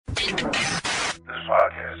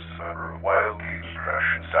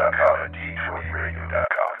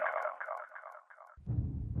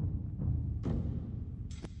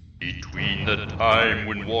time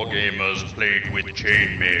when wargamers played with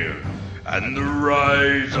chainmail, and the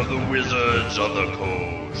rise of the wizards of the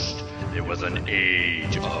coast. There was an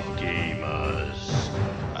age of gamers.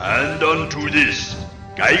 And unto this,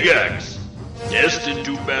 Gygax, destined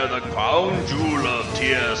to bear the crown jewel of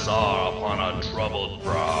TSR upon a troubled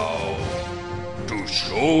brow, to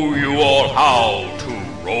show you all how to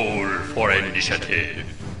roll for initiative.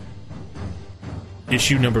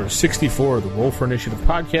 Issue number 64 of the Roll for Initiative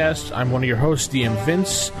podcast. I'm one of your hosts, DM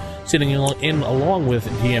Vince, sitting in along with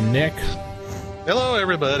DM Nick. Hello,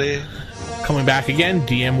 everybody. Coming back again,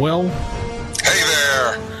 DM Will. Hey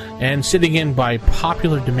there. And sitting in by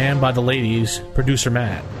popular demand by the ladies, producer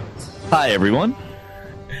Matt. Hi, everyone.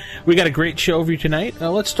 We got a great show for you tonight.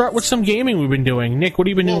 Let's start with some gaming we've been doing. Nick, what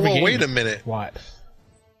have you been doing for gaming? Wait a minute. What?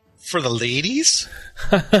 For the ladies?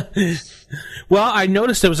 Well, I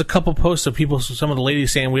noticed there was a couple posts of people, some of the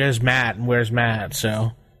ladies saying, "Where's Matt?" and "Where's Matt?"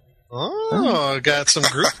 So, got some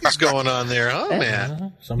groupies going on there, huh,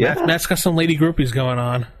 Matt? So Matt's got some lady groupies going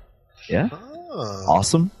on. Yeah,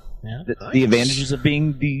 awesome. Yeah, the advantages of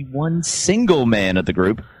being the one single man of the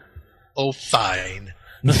group. Oh, fine.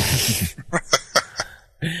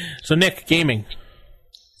 So, Nick, gaming.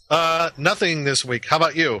 Nothing this week. How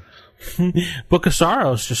about you? Book of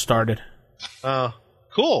Sorrows just started.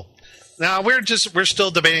 Cool. Now we're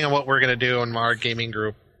still debating on what we're going to do in our gaming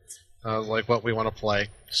group, like what we want to play.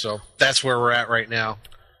 So that's where we're at right now.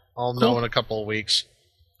 I'll know in a couple of weeks.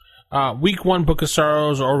 Week 1, Book of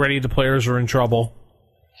Sorrows. Already the players are in trouble.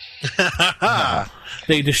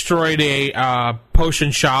 They destroyed a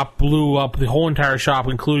potion shop, blew up the whole entire shop,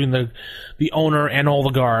 including the owner and all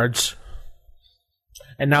the guards.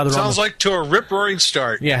 And now they're sounds like to a rip-roaring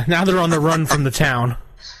start. Yeah, now they're on the run from the town.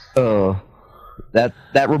 Oh, that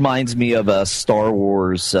reminds me of a Star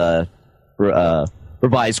Wars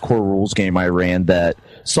revised core rules game I ran that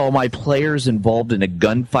saw my players involved in a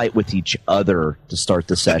gunfight with each other to start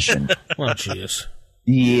the session. Oh, jeez.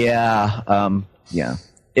 Yeah, yeah.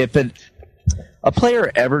 If a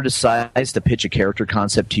player ever decides to pitch a character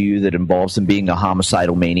concept to you that involves them being a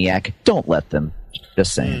homicidal maniac, don't let them.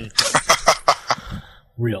 Just saying.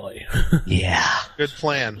 Really? Yeah. Good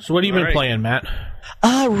plan. So what have you been playing, Matt?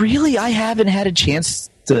 Really, I haven't had a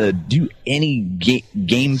chance to do any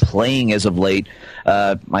game playing as of late.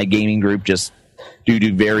 My gaming group just due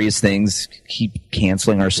to various things keep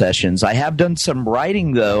canceling our sessions. I have done some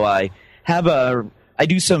writing though. I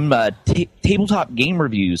do some tabletop game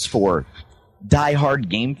reviews for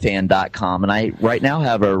diehardgamefan.com, and I right now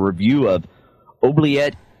have a review of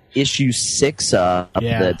Oubliette issue 6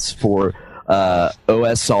 that's for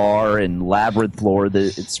OSR and Labyrinth lore.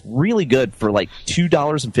 It's really good for like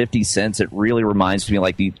 $2.50. It really reminds me of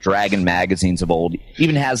like the Dragon magazines of old. It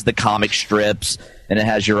even has the comic strips, and it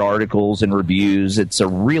has your articles and reviews. It's a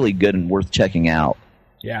really good and worth checking out.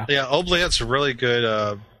 Yeah, Oubliette's a really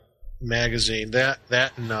good magazine. That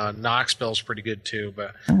and Knoxville's pretty good too.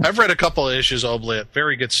 But I've read a couple of issues of Oubliette.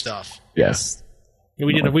 Very good stuff. Yes. Yeah,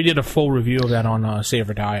 we did a full review of that on Save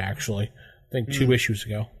or Die, actually. I think 2 issues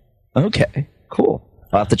ago. Okay, cool.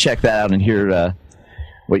 I'll have to check that out and hear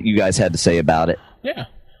what you guys had to say about it. Yeah.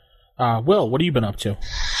 Will, what have you been up to?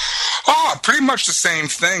 Pretty much the same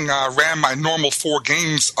thing. Ran my normal 4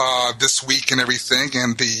 games this week and everything,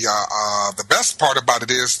 and the best part about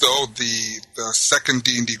it is, though, the second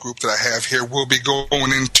D&D group that I have here will be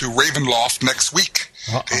going into Ravenloft next week.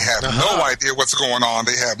 Uh-oh. They have no idea what's going on.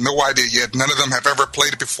 They have no idea yet. None of them have ever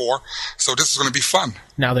played it before, so this is going to be fun.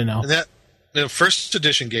 Now they know. And that the first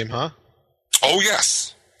edition game, huh? Oh,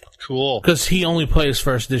 yes. Cool. Because he only plays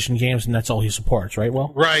first edition games, and that's all he supports, right,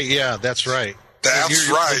 Will? Right, yeah, that's right. That's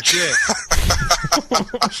right.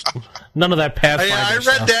 None of that Pathfinder I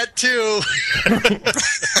read that too.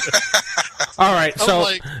 All right,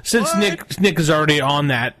 so since Nick is already on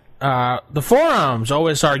that, the forums,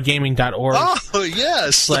 osrgaming.org. Oh,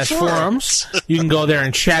 yes. /forums. You can go there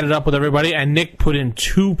and chat it up with everybody. And Nick put in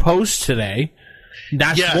 2 posts today.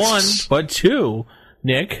 Not 1, but 2.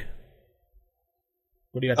 Nick,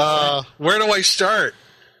 what do you got to say? Where do I start?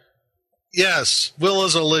 Yes, Will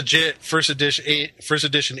is a legit first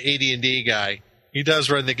edition AD&D guy. He does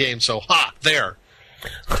run the game, so there.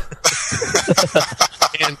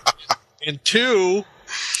 and 2,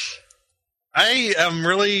 I am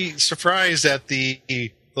really surprised at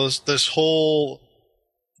this whole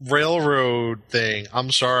railroad thing.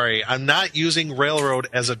 I'm sorry, I'm not using railroad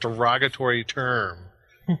as a derogatory term.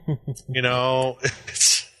 You know,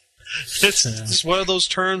 it's just one of those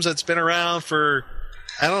terms that's been around for,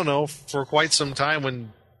 I don't know, for quite some time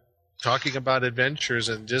when talking about adventures,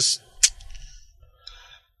 and just,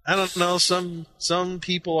 I don't know, some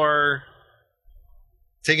people are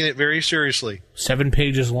taking it very seriously. 7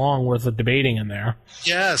 pages long worth of debating in there.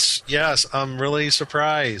 Yes, I'm really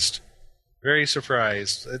surprised. Very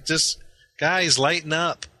surprised. Guys, lighten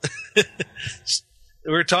up.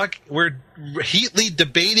 We're heatedly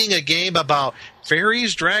debating a game about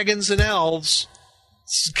fairies, dragons, and elves.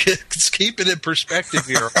 Let's keep it in perspective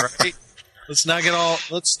here, all right? Let's not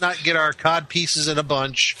get our cod pieces in a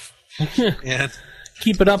bunch. And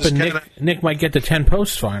keep it up, and Nick might get to 10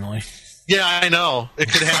 posts finally. Yeah, I know.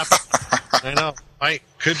 It could happen. I know.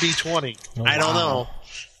 Could be 20. Oh, I don't know.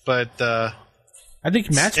 But I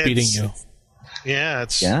think Matt's beating you. Yeah,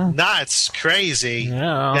 it's nuts, crazy.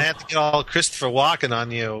 Yeah. I have to get all Christopher Walken on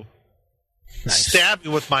you. Nice. Stab you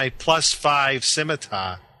with my +5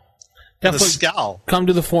 scimitar. Definitely the skull. Come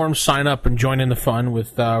to the forum, sign up, and join in the fun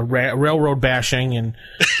with railroad bashing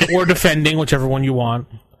or defending, whichever one you want.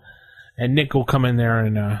 And Nick will come in there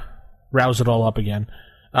and rouse it all up again.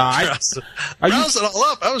 Rouse it all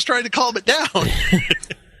up? I was trying to calm it down.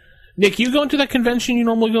 Nick, you going to that convention you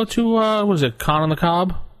normally go to? Was it Con on the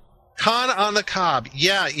Cob? Con on the Cob.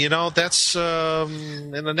 Yeah, that's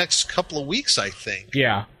in the next couple of weeks, I think.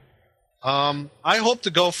 Yeah. I hope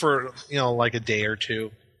to go for, like a day or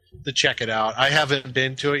two to check it out. I haven't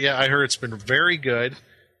been to it yet. I heard it's been very good.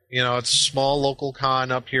 It's a small local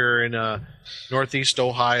con up here in Northeast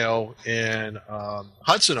Ohio in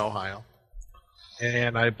Hudson, Ohio.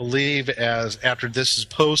 And I believe after this is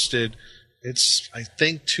posted, it's, I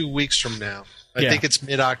think, 2 weeks from now. I think it's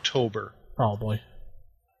mid-October. Probably.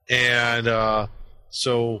 And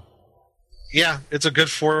so, yeah, it's a good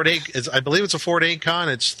 4-day. I believe it's a 4-day con.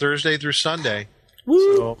 It's Thursday through Sunday.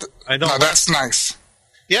 Woo! So I know. No, that's nice.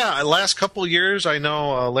 Yeah, last couple of years, I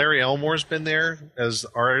know Larry Elmore's been there as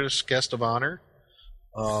artist guest of honor.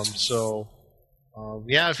 If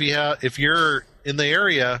you're in the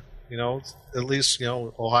area, at least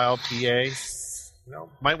Ohio, PA,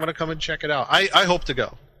 might want to come and check it out. I hope to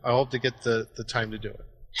go. I hope to get the time to do it.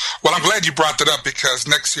 Well, I'm glad you brought that up because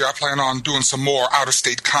next year I plan on doing some more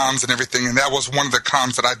out-of-state cons and everything, and that was one of the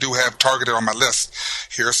cons that I do have targeted on my list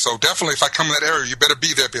here. So definitely, if I come in that area, you better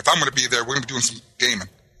be there. If I'm going to be there, we're going to be doing some gaming.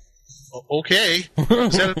 Okay.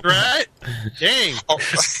 Is that right? Dang. Oh.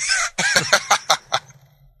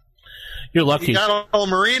 You're lucky. You got all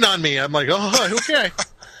Marine on me. I'm like, oh, okay.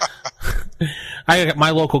 I got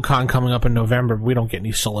my local con coming up in November, but we don't get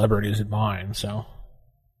any celebrities at mine, so...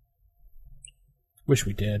 Wish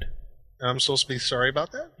we did. I'm supposed to be sorry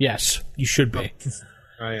about that? Yes, you should be.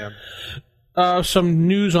 I am. Some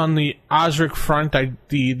news on the Osric front.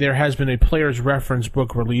 There has been a player's reference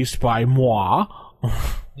book released by Moi.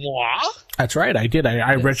 Moi? That's right, I did.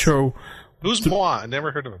 I retro... Who's Moi? I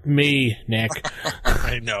never heard of him. Me, Nick.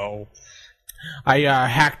 I know. I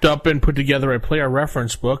hacked up and put together a player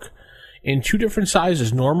reference book in 2 different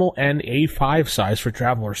sizes, normal and A5 size for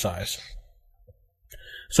traveler size.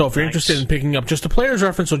 So if you're interested in picking up just the player's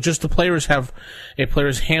reference or just the players have a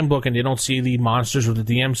player's handbook and they don't see the monsters or the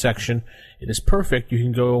DM section, it is perfect. You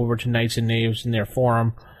can go over to Knights and Knaves in their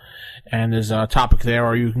forum, and there's a topic there,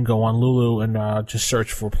 or you can go on Lulu and just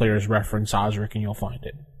search for player's reference Osric and you'll find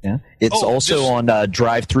it. Yeah, it's also on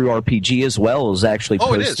Drive-Thru RPG as well. It was actually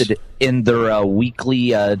posted in their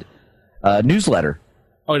weekly newsletter.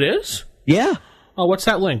 Oh, it is? Yeah. Oh, what's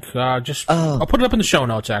that link? I'll put it up in the show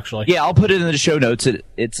notes, actually. Yeah, I'll put it in the show notes.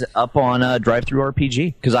 It's up on Drive-Thru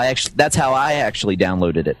RPG because that's how I actually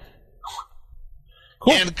downloaded it.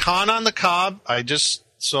 Cool. And Con on the Cob, I just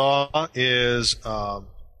saw is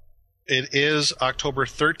it is October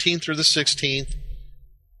 13th through the 16th,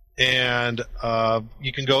 and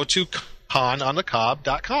you can go to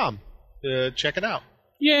cononthecob.com to check it out.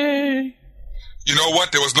 Yay! You know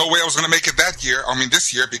what? There was no way I was going to make it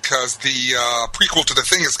this year, because the prequel to the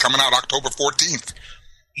thing is coming out October 14th.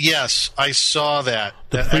 Yes, I saw that.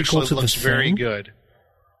 The that prequel actually to looks the very thing? good.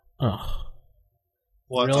 Oh.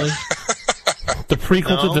 What? Really? The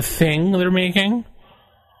prequel to the thing they're making?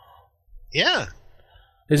 Yeah.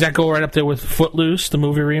 Does that go right up there with Footloose, the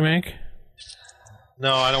movie remake?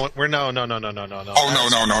 No, I don't. No. Oh, no.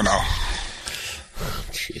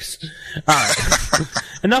 Jeez. All right.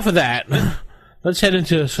 Enough of that. Let's head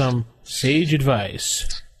into some sage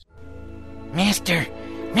advice. Master!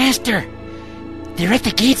 They're at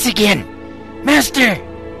the gates again! Master!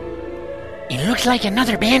 It looks like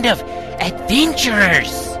another band of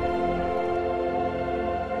adventurers!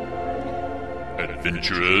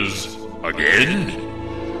 Adventurers again?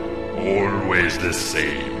 Always the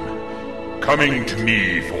same. Coming to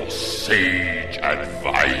me for sage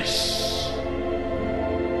advice.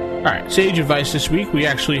 Alright, sage advice this week. We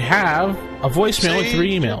actually have a voicemail with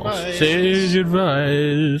 3 emails. Advice. Sage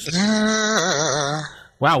advice.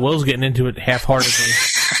 Wow, Will's getting into it half-heartedly.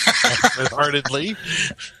 Heartedly.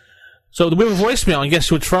 So we have a voicemail, and guess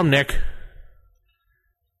who it's from, Nick?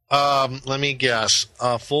 Let me guess.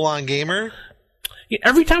 Full On Gamer? Yeah,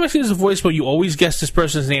 every time I see this voicemail, you always guess this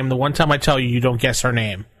person's name. The one time I tell you, you don't guess her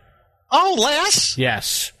name. Oh, Les?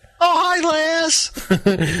 Yes. Oh, hi,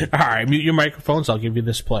 Les. All right, mute your microphones. I'll give you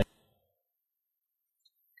this play.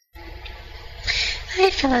 Hi,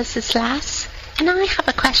 fellas, it's Lass, and I have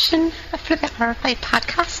a question for the RFI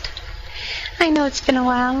podcast. I know it's been a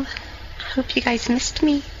while. I hope you guys missed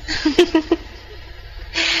me.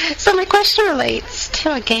 So my question relates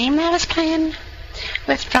to a game that I was playing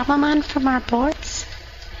with Drabbleman from our boards.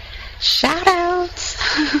 Shoutouts!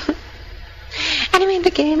 Anyway, in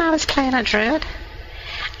the game I was playing a druid,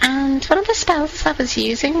 and one of the spells I was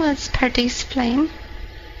using was Perduce Flame.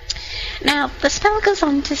 Now, the spell goes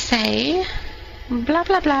on to say, blah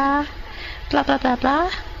blah blah, blah blah blah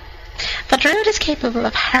blah. The druid is capable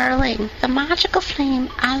of hurling the magical flame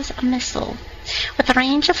as a missile with a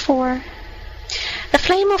range of 4. The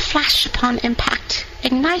flame will flash upon impact,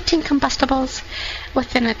 igniting combustibles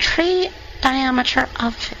within a 3 diameter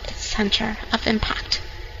of its center of impact,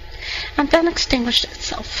 and then extinguish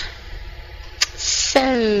itself.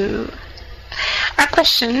 So, our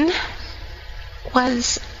question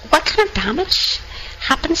was, what kind of damage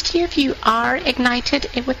happens to you if you are ignited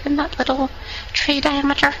within that little 3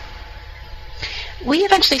 diameter? We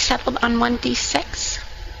eventually settled on 1d6.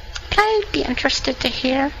 But I'd be interested to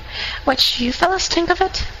hear what you fellas think of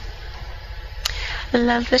it.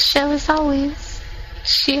 Love the show as always.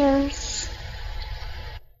 Cheers.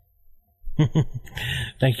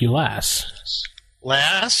 Thank you, Lass.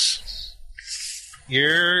 Lass?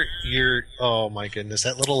 You're, oh my goodness,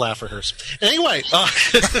 that little laugh of hers. Anyway,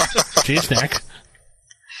 Jeez, Nick.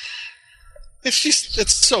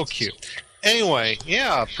 It's so cute. Anyway,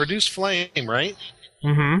 yeah, Produce Flame, right?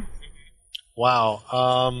 Mm-hmm. Wow.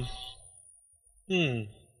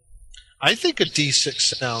 I think a D6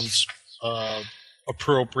 sounds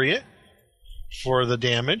appropriate for the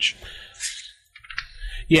damage.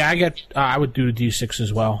 Yeah, I would do a D6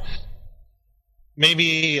 as well.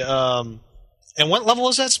 Maybe, and what level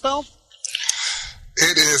is that spell?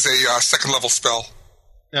 It is a second level spell.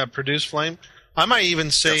 Produce Flame. I might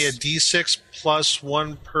even say a D6 plus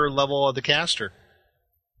 1 per level of the caster.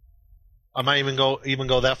 I might even go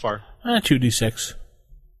that far. 2d6.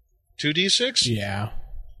 2d6? Yeah.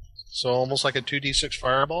 So almost like a 2d6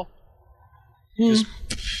 fireball? Mm.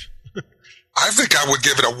 I think I would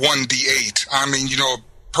give it a 1d8. I mean,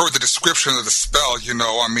 per the description of the spell,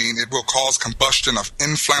 it will cause combustion of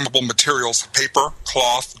inflammable materials, paper,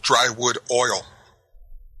 cloth, dry wood, oil.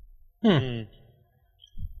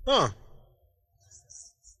 Huh.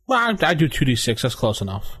 Well, I do 2d6. That's close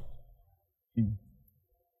enough.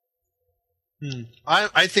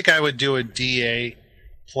 I think I would do a D8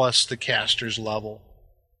 plus the caster's level.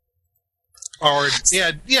 Or,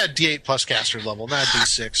 D8 plus caster's level, not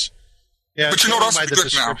D6. Yeah, but that's by the good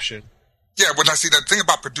description. Now. Yeah, when I see that thing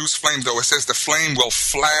about Produce Flame, though, it says the flame will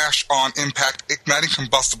flash on impact, igniting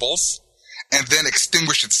combustibles, and then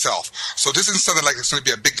extinguish itself. So this isn't something like it's going to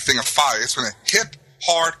be a big thing of fire. It's going to hit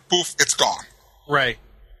hard, poof, it's gone. Right.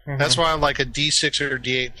 Mm-hmm. That's why I like a D6 or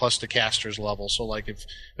D8 plus the caster's level. So, like, if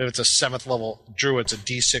it's a 7th level druid, it's a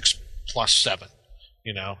D6 plus 7.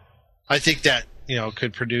 I think that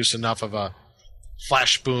could produce enough of a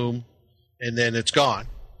flash boom, and then it's gone.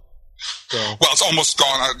 So. Well, it's almost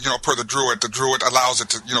gone. Per the druid allows it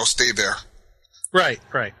to stay there. Right.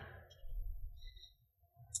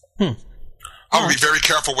 I would be very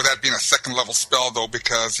careful with that being a second level spell, though,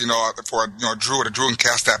 because for a druid can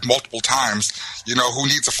cast that multiple times. Who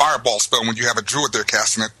needs a fireball spell when you have a druid there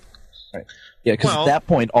casting it? Right. Yeah, because at that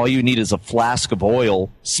point, all you need is a flask of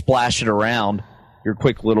oil, splash it around, your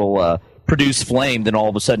quick little Produce Flame, then all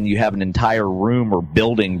of a sudden you have an entire room or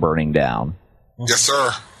building burning down. Yes,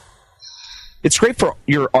 sir. It's great for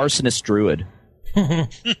your arsonist druid. The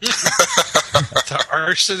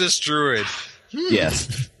arsonist druid.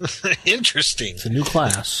 Yes. Hmm. Interesting. It's a new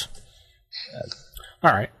class.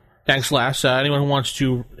 All right. Thanks, Lass. Anyone who wants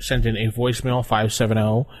to send in a voicemail,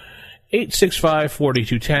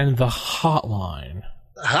 570-865-4210, the hotline.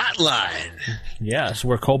 Hotline. Yes,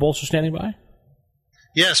 where kobolds are standing by?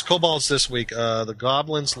 Yes, kobolds this week. The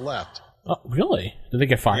goblins left. Oh, really? Did they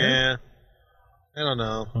get fired? Yeah. I don't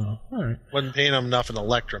know. Oh, all right. Wasn't paying them enough in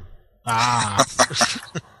Electrum.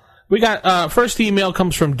 We got, first email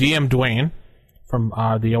comes from DM Dwayne from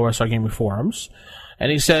the OSR Gaming Forums,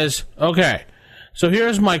 and he says, okay, so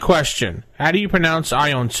here's my question. How do you pronounce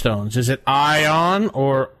ion stones? Is it ion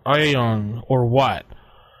or what?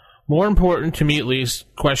 More important to me, at least,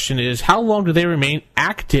 question is, how long do they remain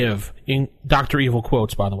active? In Dr. Evil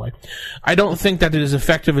quotes, by the way. I don't think that it is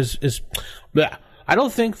effective I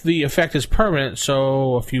don't think the effect is permanent,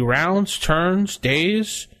 so a few rounds, turns,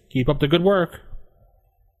 days, keep up the good work.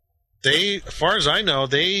 As far as I know,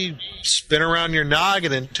 they spin around your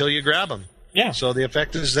noggin until you grab them. Yeah. So the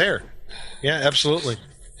effect is there. Yeah, absolutely.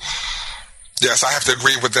 Yes, I have to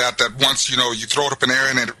agree with that. That once you throw it up in the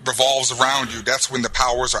air and it revolves around you, that's when the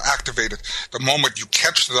powers are activated. The moment you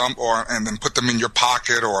catch them and then put them in your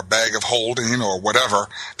pocket or a bag of holding or whatever,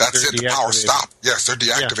 that's it. The powers stop. Yes, they're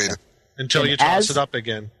deactivated. Yeah. Until you toss it up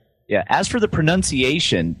again. Yeah. As for the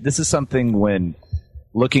pronunciation, this is something when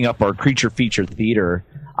looking up our creature feature theater,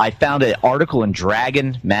 I found an article in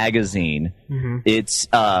Dragon Magazine. Mm-hmm. It's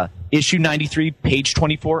issue 93, page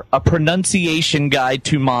 24, a pronunciation guide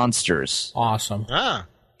to monsters. Awesome.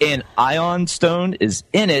 And Ion Stone is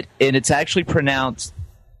in it, and it's actually pronounced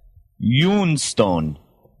Yoonstone.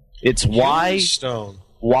 It's Yoonstone.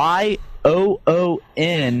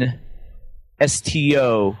 Yoonston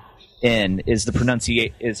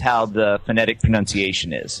is how the phonetic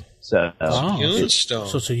pronunciation is. So Yoonstone.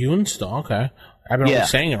 So it's a Yoonstone. Okay. I've been always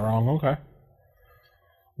saying it wrong. Okay.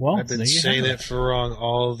 Well, I've been saying it for wrong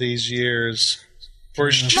all these years.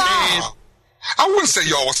 For shame. No, I wouldn't say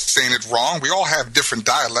y'all was saying it wrong. We all have different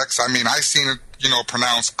dialects. I mean, I seen it,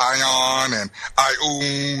 pronounced ion and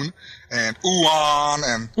ioon and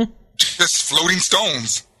uon and just floating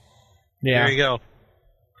stones. Yeah. There you go.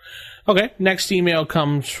 Okay. Next email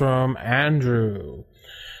comes from Andrew.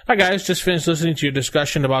 Hi guys, just finished listening to your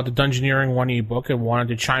discussion about the Dungeoneering 1 ebook and wanted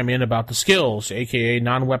to chime in about the skills, aka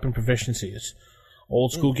non-weapon proficiencies.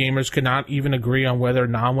 Old school gamers could not even agree on whether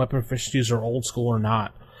non-weapon proficiencies are old school or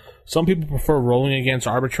not. Some people prefer rolling against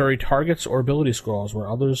arbitrary targets or ability scrolls, where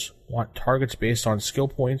others want targets based on skill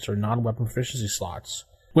points or non-weapon proficiency slots.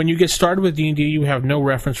 When you get started with D&D, you have no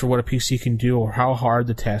reference for what a PC can do or how hard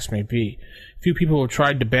the task may be. Few people have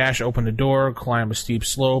tried to bash open a door, climb a steep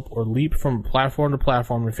slope, or leap from platform to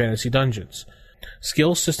platform in fantasy dungeons.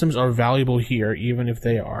 Skill systems are valuable here, even if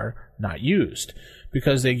they are not used,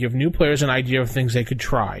 because they give new players an idea of things they could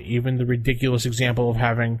try. Even the ridiculous example of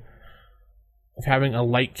having a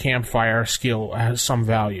light campfire skill has some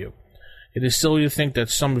value. It is silly to think that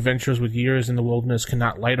some adventurers with years in the wilderness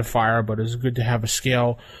cannot light a fire, but it is good to have a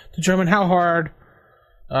scale to determine how hard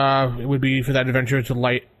it would be for that adventurer to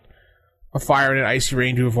light a fire in an icy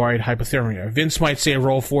rain to avoid hypothermia. Vince might say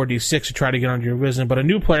roll 4d6 to try to get under your wisdom, but a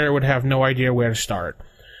new player would have no idea where to start.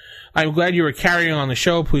 I'm glad you were carrying on the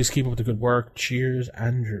show. Please keep up the good work. Cheers,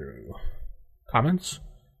 Andrew. Comments?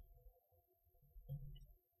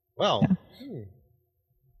 Well.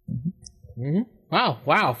 Mm-hmm.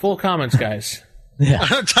 Wow. Full comments, guys. Yeah.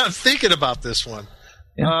 I'm thinking about this one.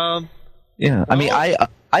 Yeah. I mean,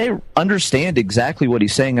 I understand exactly what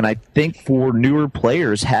he's saying, and I think for newer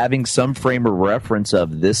players, having some frame of reference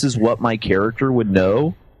of this is what my character would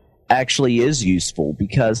know actually is useful,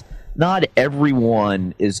 because not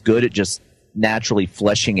everyone is good at just naturally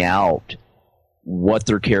fleshing out what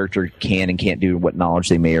their character can and can't do and what knowledge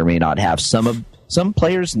they may or may not have. Some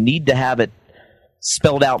players need to have it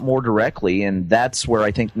spelled out more directly, and that's where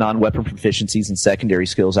I think non-weapon proficiencies and secondary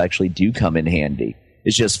skills actually do come in handy.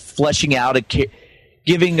 It's just fleshing out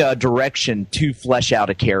giving a direction to flesh out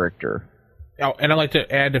a character. Oh, and I'd like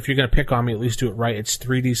to add, if you're going to pick on me, at least do it right. It's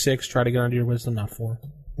 3d6. Try to get under your wisdom, not 4.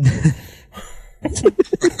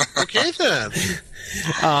 Okay, then.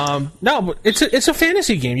 No, but it's a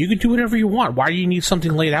fantasy game. You can do whatever you want. Why do you need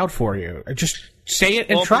something laid out for you? Just say it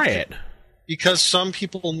and try it. Because some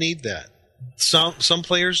people need that. Some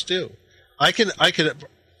players do. I could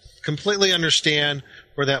completely understand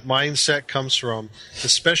where that mindset comes from,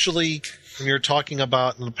 especially when you're talking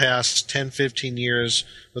about in the past 10, 15 years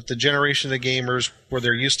with the generation of gamers where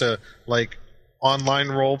they're used to like online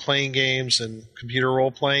role-playing games and computer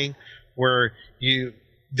role-playing, where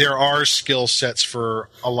there are skill sets for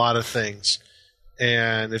a lot of things.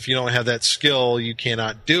 And if you don't have that skill, you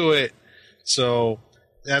cannot do it. So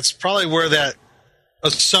that's probably where that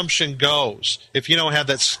assumption goes. If you don't have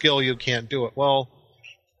that skill, you can't do it. Well,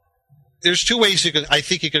 there's two ways I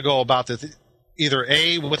think you could go about this. Either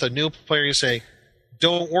A, with a new player, you say,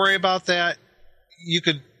 don't worry about that. You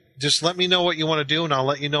could just let me know what you want to do, and I'll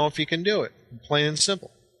let you know if you can do it. Plain and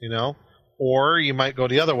simple, Or you might go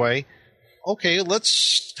the other way. Okay,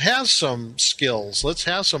 let's have some skills. Let's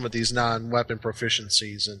have some of these non-weapon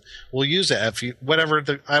proficiencies, and we'll use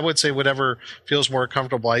that. I would say whatever feels more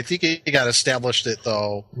comfortable. I think you got established it,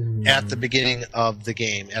 though, at the beginning of the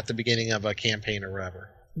game, at the beginning of a campaign or whatever.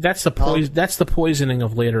 That's the poisoning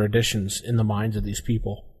of later editions in the minds of these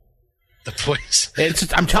people. The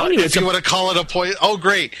poison. I'm telling you, if you want to call it a poison. Oh,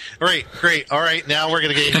 great. All right. Now we're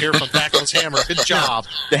going to get here from Thackle's Hammer. Good job.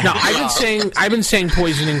 No, I've been saying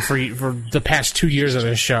poisoning for the past 2 years of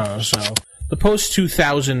this show. So the post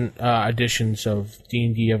 2000 editions of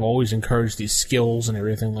D&D have always encouraged these skills and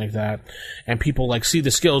everything like that. And people see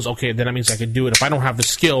the skills. Okay, then that means I can do it. If I don't have the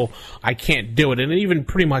skill, I can't do it. And it even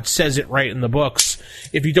pretty much says it right in the books.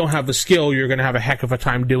 If you don't have the skill, you're going to have a heck of a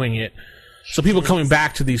time doing it. So people coming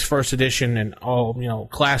back to these first edition and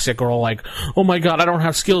classic are all like, oh my god, I don't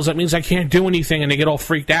have skills, that means I can't do anything, and they get all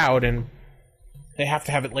freaked out and they have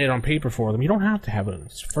to have it laid on paper for them. You don't have to have it.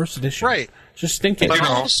 It's first edition. Right. Just think it. But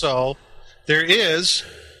also, there is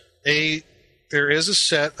a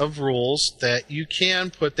set of rules that you can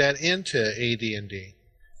put that into AD&D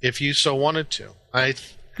if you so wanted to.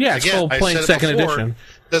 It's called playing second edition.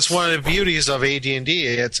 That's one of the beauties of AD&D.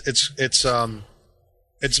 It's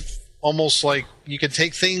almost like you can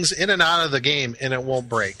take things in and out of the game and it won't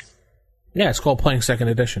break. Yeah, it's called playing second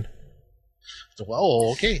edition.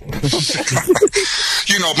 Well, okay. My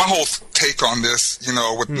whole take on this,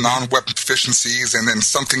 with non-weapon proficiencies and then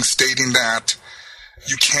something stating that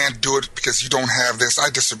you can't do it because you don't have this, I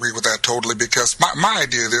disagree with that totally, because my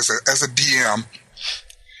idea is, as a DM,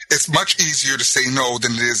 it's much easier to say no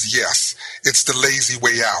than it is yes. It's the lazy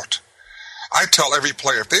way out. I tell every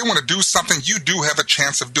player, if they want to do something, you do have a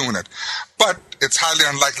chance of doing it. But it's highly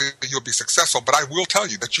unlikely that you'll be successful. But I will tell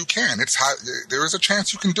you that you can. There is a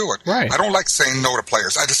chance you can do it. Right. I don't like saying no to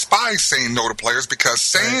players. I despise saying no to players because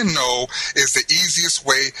saying no is the easiest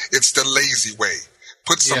way. It's the lazy way.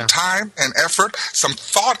 Put some time and effort, some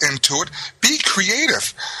thought into it. Be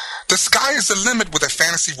creative. The sky is the limit with a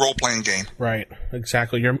fantasy role-playing game. Right.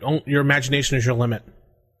 Exactly. Your imagination is your limit.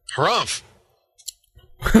 Harumph.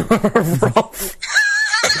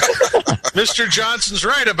 Mr. Johnson's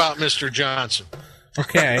right about Mr. Johnson.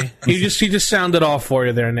 Okay, he just sounded off for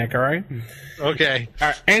you there, Nick. All right. Okay.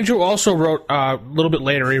 Andrew also wrote a little bit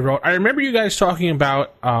later. He wrote, "I remember you guys talking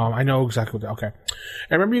about. I know exactly what. Okay,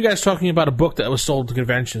 I remember you guys talking about a book that was sold to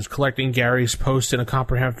conventions, collecting Gary's posts in a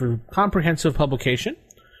comprehensive publication.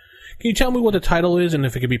 Can you tell me what the title is and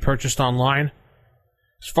if it could be purchased online?"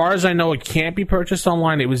 As far as I know, it can't be purchased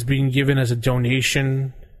online. It was being given as a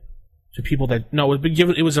donation to people that... No,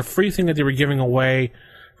 it was a free thing that they were giving away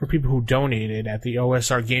for people who donated at the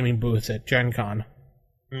OSR gaming booth at Gen Con.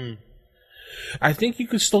 I think you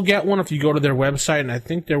could still get one if you go to their website, and I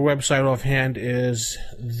think their website offhand is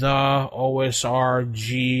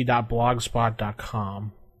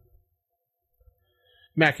theosrg.blogspot.com.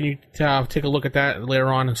 Matt, can you take a look at that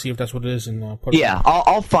later on and see if that's what it is? And put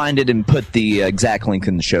I'll find it and put the exact link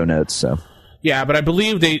in the show notes. So yeah, but I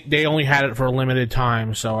believe they only had it for a limited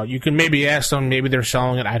time, so you can maybe ask them. Maybe they're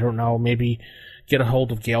selling it. I don't know. Maybe get a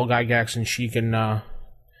hold of Gail Gygax and she can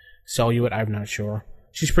sell you it. I'm not sure.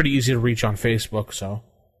 She's pretty easy to reach on Facebook. So all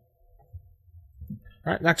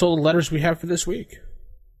right, that's all the letters we have for this week.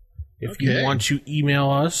 If you want to email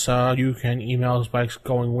us, you can email us by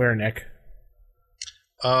going where, Nick?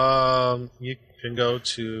 You can go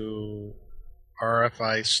to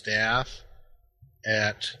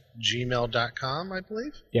rfistaff@gmail.com, I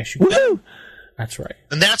believe. Yes, you can. That's right.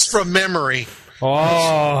 And that's from memory.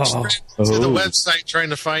 Oh. To the website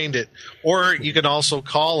trying to find it. Or you can also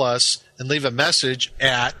call us and leave a message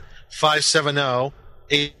at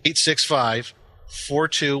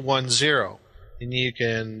 570-865-4210. And you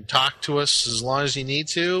can talk to us as long as you need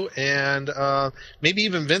to, and maybe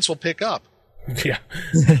even Vince will pick up. Yeah.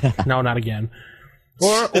 No, not again.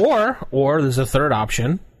 Or there's a third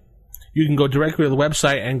option. You can go directly to the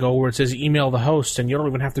website and go where it says email the host, and you don't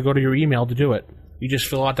even have to go to your email to do it. You just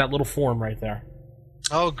fill out that little form right there.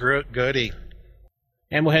 Oh, goody.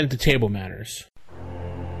 And we'll head into table matters.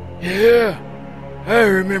 Yeah, I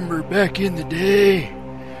remember back in the day,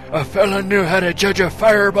 a fella knew how to judge a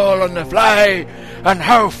fireball on the fly and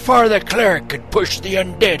how far the cleric could push the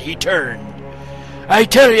undead he turned. I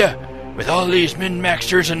tell ya, with all these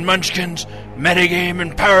min-maxers and munchkins, metagame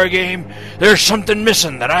and power game, there's something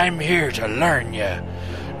missing that I'm here to learn ya.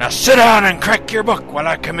 Now sit down and crack your book while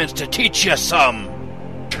I commence to teach you some.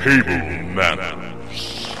 Table manners.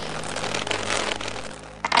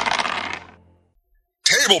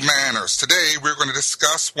 Table manners. Today we're going to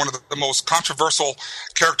discuss one of the most controversial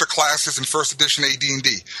character classes in first edition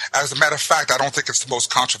AD&D. As a matter of fact, I don't think it's the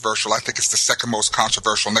most controversial. I think it's the second most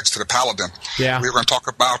controversial next to the Paladin. Yeah. We're going to talk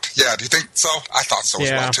about... Yeah, do you think so? I thought so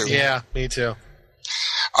as well, too. Yeah, me too.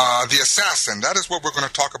 The Assassin. That is what we're going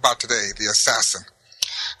to talk about today, the Assassin.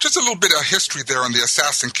 Just a little bit of history there on the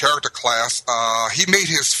assassin character class. He made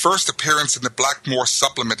his first appearance in the Blackmore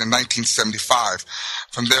Supplement in 1975.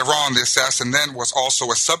 From there on, the assassin then was also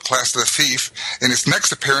a subclass of the thief in his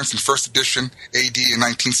next appearance in first edition AD in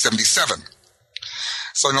 1977.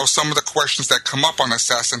 So, some of the questions that come up on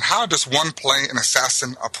assassin, how does one play an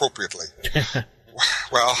assassin appropriately?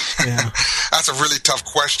 Well, that's a really tough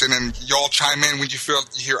question, and y'all chime in when you feel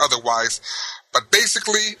you hear otherwise. But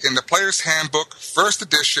basically, in the Player's Handbook, first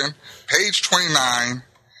edition, page 29,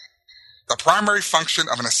 the primary function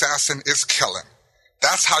of an assassin is killing.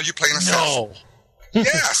 That's how you play an assassin. No.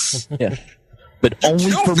 Yes. Yeah. But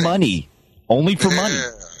only for money. Only for money.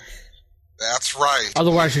 That's right.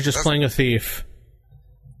 Otherwise, you're just playing a thief.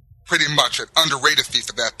 Pretty much an underrated thief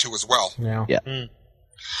at that, too, as well. Yeah.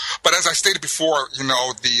 But as I stated before,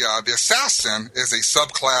 the assassin is a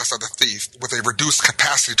subclass of the thief with a reduced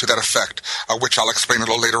capacity to that effect, which I'll explain a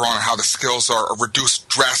little later on how the skills are reduced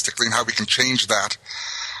drastically and how we can change that.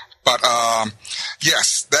 But,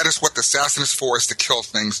 yes, that is what the assassin is for, is to kill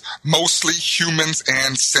things, mostly humans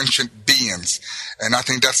and sentient beings. And I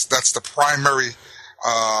think that's the primary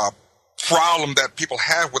problem that people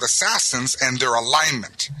have with assassins and their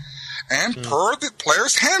alignment. And per the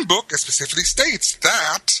Player's Handbook, it specifically states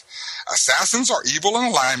that assassins are evil in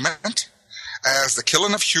alignment as the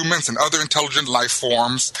killing of humans and other intelligent life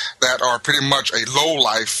forms that are pretty much a low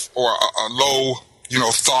life or a low,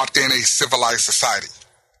 thought in a civilized society.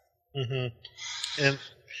 Mm-hmm. And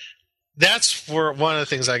that's one of the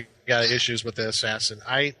things I got issues with the assassin.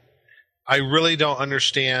 I really don't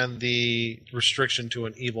understand the restriction to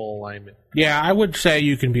an evil alignment. Yeah, I would say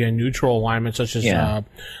you can be a neutral alignment, such as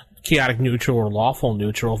chaotic neutral or lawful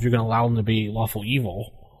neutral, if you're going to allow them to be lawful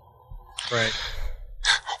evil. Right.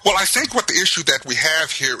 Well, I think what the issue that we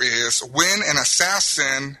have here is when an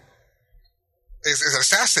assassin is an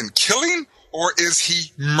assassin killing or is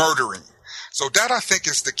he murdering? So that, I think,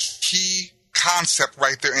 is the key concept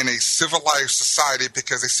right there in a civilized society,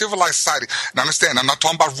 because a civilized society, and understand, I'm not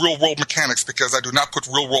talking about real-world mechanics, because I do not put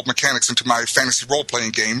real-world mechanics into my fantasy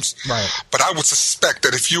role-playing games. Right. But I would suspect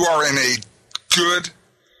that if you are in a good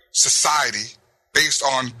society based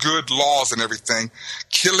on good laws and everything,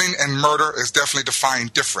 killing and murder is definitely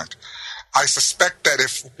defined different. I suspect that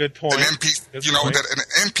if Good point. that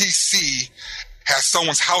an NPC has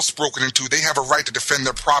someone's house broken into, they have a right to defend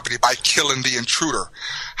their property by killing the intruder.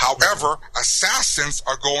 However, assassins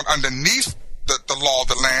are going underneath the law of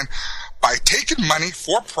the land by taking money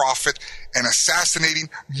for profit and assassinating,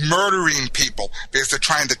 murdering people because they're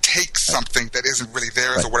trying to take something that isn't really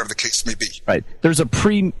theirs, or whatever the case may be. Right. There's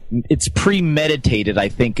it's premeditated, I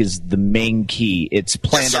think, is the main key. It's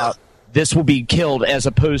planned out. This will be killed, as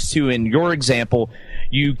opposed to, in your example,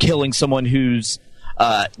 you killing someone who's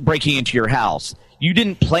breaking into your house. You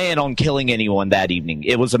didn't plan on killing anyone that evening.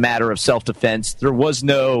 It was a matter of self-defense. There was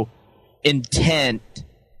no intent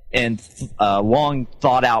and long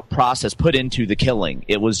thought-out process put into the killing.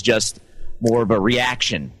 It was just more of a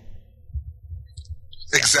reaction.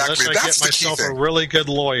 Exactly. Unless That's I the get key myself thing. a really good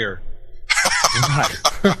lawyer.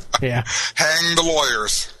 Yeah. Hang the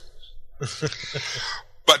lawyers.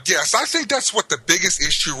 But yes, I think that's what the biggest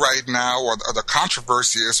issue right now, or the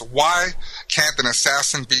controversy is. Why can't an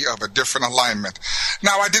assassin be of a different alignment?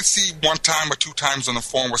 Now, I did see one time or two times on the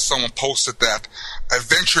forum where someone posted that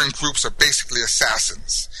adventuring groups are basically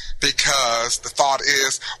assassins, because the thought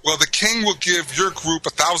is, well, the king will give your group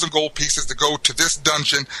 1,000 gold pieces to go to this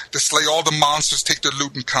dungeon to slay all the monsters, take their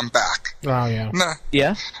loot, and come back. Oh, yeah.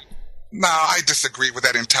 Yeah? No, I disagree with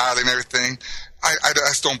that entirely and everything. I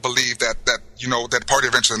just don't believe that party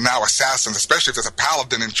adventures are now assassins, especially if there's a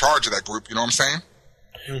paladin in charge of that group. You know what I'm saying?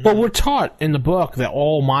 Mm-hmm. Well, we're taught in the book that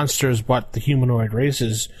all monsters but the humanoid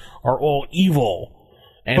races are all evil,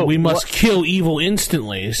 and we must kill evil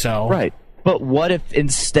instantly. So right. But what if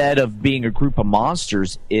instead of being a group of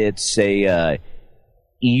monsters, it's a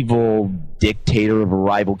evil dictator of a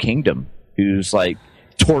rival kingdom who's like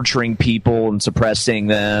torturing people and suppressing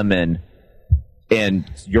them, and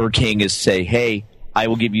your king is say, hey, I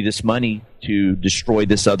will give you this money to destroy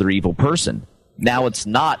this other evil person. Now it's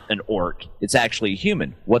not an orc. It's actually a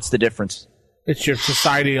human. What's the difference? It's your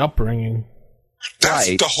society upbringing. That's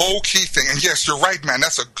right. the whole key thing. And yes, you're right, man.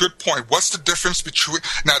 That's a good point. What's the difference between...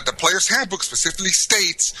 Now, the Player's Handbook specifically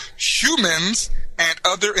states humans and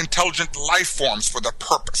other intelligent life forms for the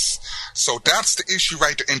purpose. So that's the issue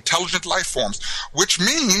right there, intelligent life forms, which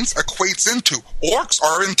means equates into orcs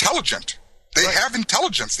are intelligent. They have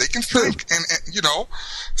intelligence. They can think, and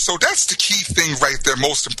so that's the key thing right there.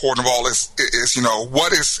 Most important of all is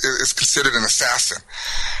what is considered an assassin.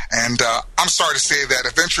 And I'm sorry to say that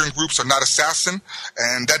adventuring groups are not assassin,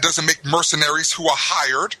 and that doesn't make mercenaries who are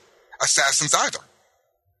hired assassins either.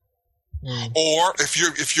 Or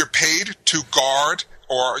if you're paid to guard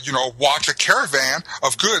or, watch a caravan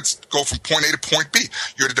of goods go from point A to point B,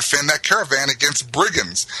 you're to defend that caravan against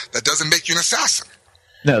brigands. That doesn't make you an assassin.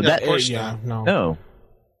 No, no.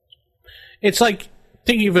 It's like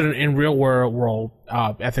thinking of it in real world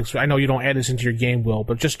ethics. I know you don't add this into your game, Will,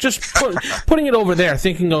 but just putting it over there,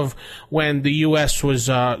 thinking of when the U.S. was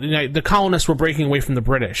the colonists were breaking away from the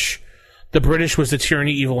British. The British was the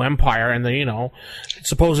tyranny, evil empire, and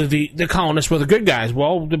supposedly the colonists were the good guys.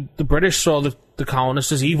 Well, the British saw the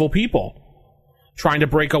colonists as evil people, trying to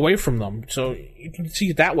break away from them. So you can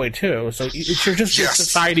see it that way too. So it's just your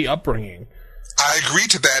society upbringing. I agree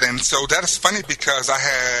to that, and so that is funny because I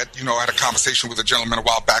had a conversation with a gentleman a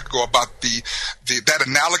while back ago about the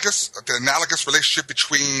analogous relationship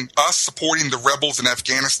between us supporting the rebels in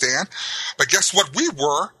Afghanistan. But guess what? We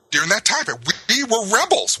were during that time. We were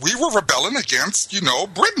rebels. We were rebelling against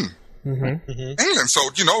Britain, England. So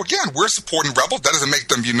again, we're supporting rebels. That doesn't make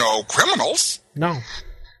them criminals. No,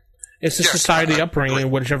 it's the society upbringing.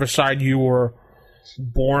 Whichever side you were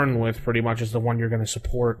born with, pretty much, is the one you're going to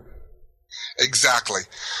support. Exactly.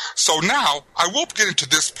 So now I will get into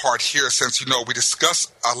this part here since, we discuss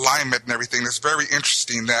alignment and everything. It's very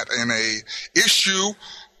interesting that in a issue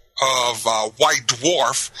of White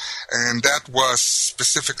Dwarf, and that was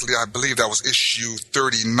specifically, I believe that was issue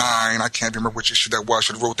 39. I can't remember which issue that was. I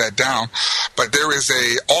should have wrote that down. But there is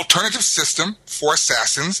a alternative system for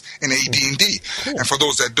assassins in AD&D. Cool. And for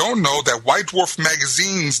those that don't know, that White Dwarf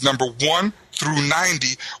magazines number 1 through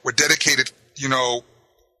 90 were dedicated,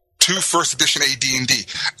 to first edition AD&D,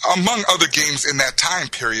 among other games in that time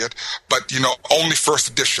period, but, only first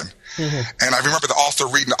edition. And I remember the author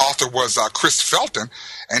was Chris Felton,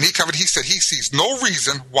 and he said he sees no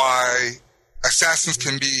reason why assassins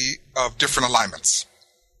can be of different alignments.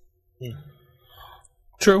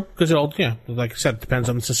 True, because like I said, it depends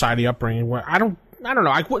on the society upbringing. I don't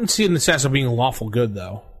know. I wouldn't see an assassin being lawful good,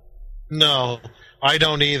 though. No, I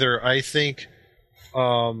don't either. I think,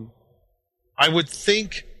 I would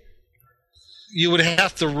think you would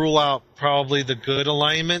have to rule out probably the good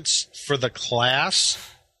alignments for the class.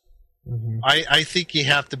 I think you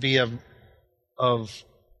have to be of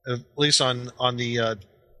at least on the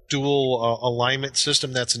dual alignment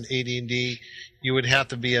system that's in AD&D, you would have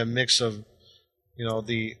to be a mix of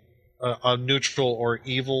the neutral or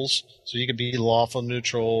evils. So you could be lawful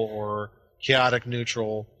neutral or chaotic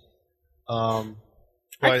neutral. But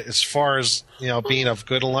as far as being of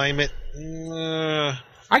good alignment,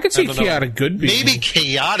 I could see chaotic good being... Maybe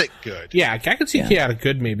chaotic good. Yeah, I could see chaotic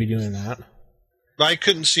good maybe doing that. I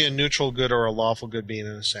couldn't see a neutral good or a lawful good being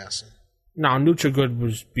an assassin. No, neutral good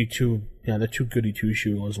would be they're too goody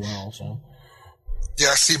two-shoe as well, so...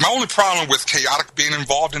 Yeah, see, my only problem with chaotic being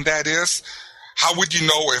involved in that is, how would you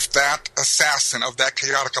know if that assassin of that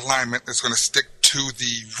chaotic alignment is going to stick to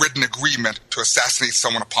the written agreement to assassinate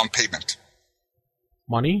someone upon payment?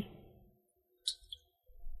 Money?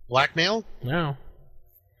 Blackmail? No.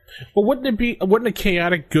 Well, wouldn't a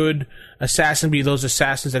chaotic good assassin be those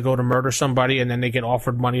assassins that go to murder somebody and then they get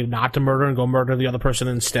offered money not to murder and go murder the other person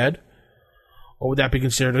instead? Or would that be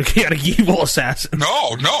considered a chaotic evil assassin?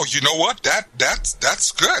 No, you know what?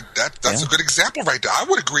 That's good. That's a good example right there. I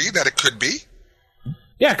would agree that it could be.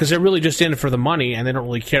 Yeah, because they're really just in it for the money and they don't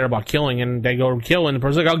really care about killing, and they go kill and the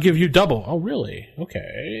person's like, I'll give you double. Oh, really?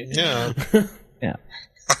 Okay. Yeah. Yeah.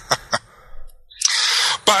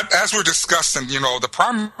 But as we're discussing, the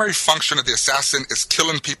primary function of the assassin is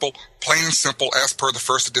killing people, plain and simple, as per the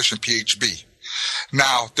first edition PHB.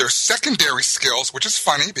 Now, their secondary skills, which is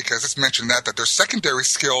funny because it's mentioned that their secondary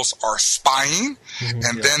skills are spying,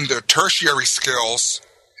 and then their tertiary skills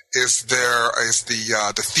is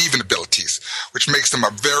the thieving abilities, which makes them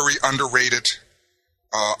a very underrated,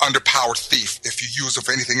 underpowered thief if you use them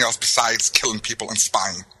for anything else besides killing people and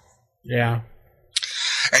spying. Yeah.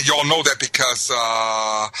 And y'all know that because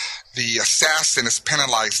the assassin is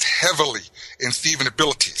penalized heavily in thieving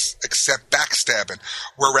abilities, except backstabbing,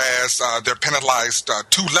 whereas they're penalized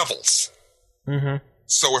 2 levels.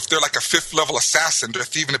 So if they're like a 5th level assassin, their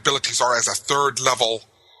thieving abilities are as a 3rd level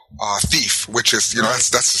thief, which is,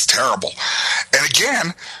 that's just terrible. And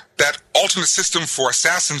again, that alternate system for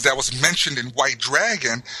assassins that was mentioned in White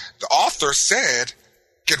Dragon, the author said,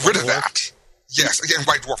 get rid of that. Yes, again,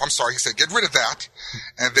 White Dwarf, I'm sorry. He said, get rid of that.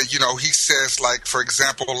 And then, he says, like, for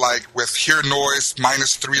example, like with hear noise,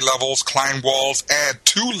 -3 levels, climb walls, add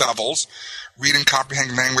 2 levels, read and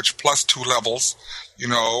comprehend language plus 2 levels,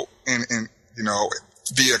 via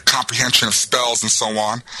comprehension of spells and so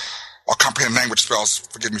on. or comprehend language spells.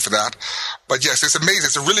 Forgive me for that. But yes, it's amazing.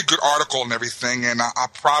 It's a really good article and everything. And I'll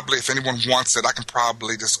probably, if anyone wants it, I can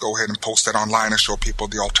probably just go ahead and post that online and show people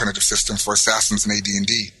the alternative system for assassins in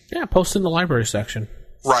AD&D. Yeah, post in the library section.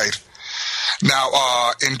 Right.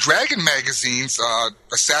 Now, in Dragon magazines,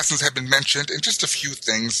 assassins have been mentioned in just a few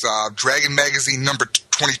things. Dragon magazine number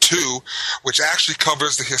 22, which actually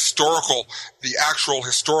covers the actual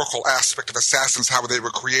historical aspect of assassins, how they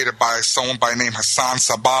were created by someone by the name Hassan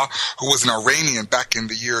Sabah, who was an Iranian back in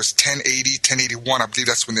the years 1080, 1081. I believe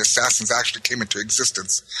that's when the assassins actually came into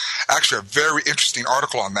existence. Actually, a very interesting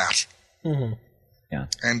article on that. Mm-hmm. Yeah.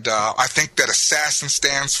 And I think that assassin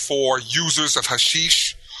stands for users of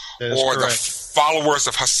hashish, or correct. the followers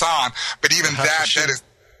of Hassan, but even that is,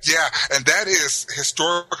 yeah, and that is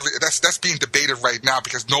historically, that's being debated right now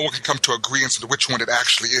because no one can come to agreement to which one it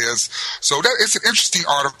actually is. So that is an interesting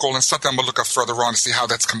article and something I'm going to look up further on to see how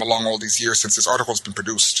that's come along all these years since this article has been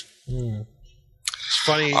produced. It's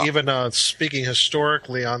funny, even speaking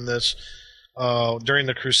historically on this, during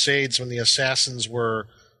the Crusades when the assassins were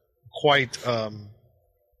quite,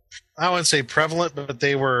 I wouldn't say prevalent, but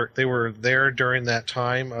they were there during that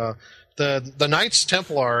time. The Knights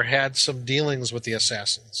Templar had some dealings with the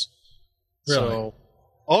assassins. Really? So,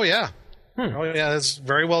 oh yeah, that's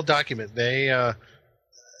very well documented. They,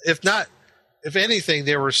 if anything,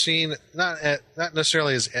 they were seen not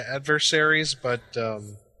necessarily as adversaries, but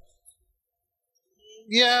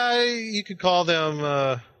yeah, you could call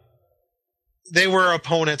them. They were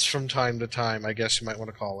opponents from time to time, I guess you might want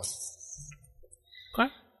to call it. Okay.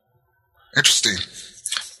 Interesting.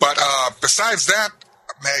 But besides that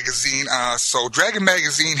magazine, so Dragon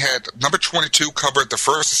Magazine had number 22 covered the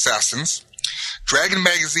first assassins. Dragon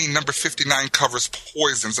Magazine number 59 covers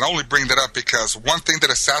poisons. And I only bring that up because one thing that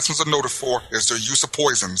assassins are noted for is their use of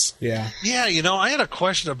poisons. Yeah. Yeah, I had a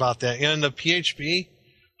question about that. In the PHP,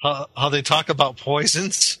 how they talk about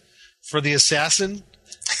poisons for the assassin.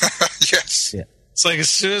 Yes. Yeah. It's like as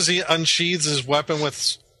soon as he unsheathes his weapon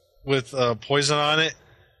with poison on it,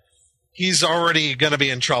 he's already going to be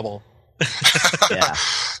in trouble. Yeah.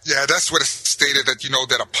 Yeah, that's what it's stated that,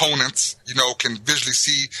 that opponents, can visually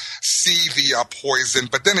see the poison.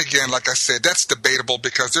 But then again, like I said, that's debatable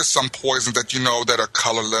because there's some poison that, that are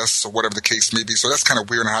colorless or whatever the case may be. So that's kind of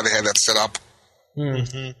weird on how they had that set up.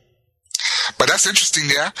 Mm-hmm. But that's interesting,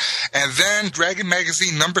 yeah. And then Dragon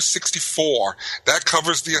Magazine number 64, that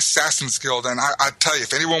covers the Assassin's Guild. And I tell you,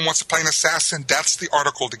 if anyone wants to play an assassin, that's the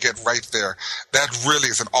article to get right there. That really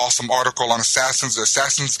is an awesome article on assassins, the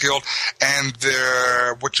Assassin's Guild, and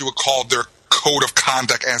their, what you would call their code of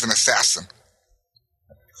conduct as an assassin.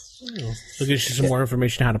 So it gives you some more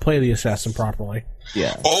information how to play the assassin properly.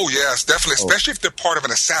 Yeah. Oh, yes, definitely, especially if they're part of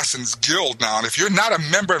an Assassin's Guild now. And if you're not a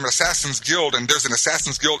member of an Assassin's Guild and there's an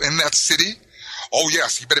Assassin's Guild in that city, oh,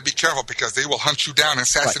 yes, you better be careful because they will hunt you down and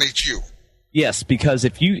assassinate you. Yes, because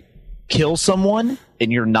if you kill someone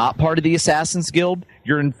and you're not part of the Assassin's Guild,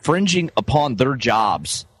 you're infringing upon their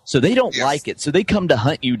jobs. So they don't like it. So they come to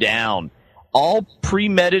hunt you down. All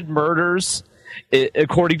premeditated murders,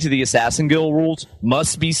 according to the Assassin Guild rules,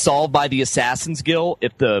 must be solved by the Assassin's Guild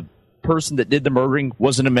if the person that did the murdering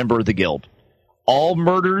wasn't a member of the guild. All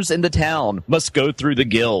murders in the town must go through the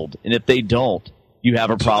guild, and if they don't, you have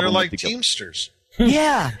a problem. They're like with the guild. Teamsters.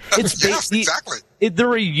 Yeah, it's Yes, exactly.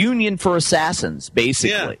 They're a union for assassins, basically.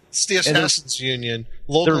 Yeah, it's the Assassins Union,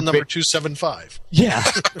 local they're number 275. Yeah,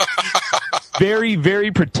 very,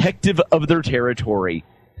 very protective of their territory,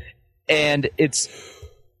 and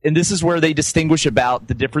this is where they distinguish about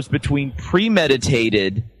the difference between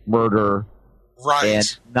premeditated murder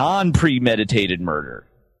and non-premeditated murder.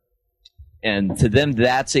 And to them,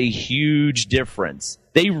 that's a huge difference.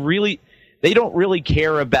 They don't really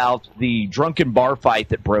care about the drunken bar fight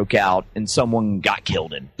that broke out and someone got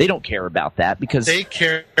killed in. They don't care about that because They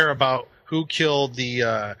care about who killed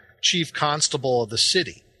the chief constable of the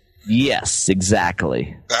city. Yes,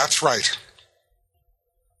 exactly. That's right.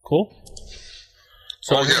 Cool.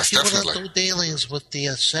 So Oh, yes, if you want definitely. to do dealings with the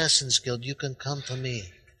Assassin's Guild, you can come to me.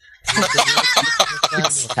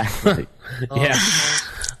 Exactly. Yeah.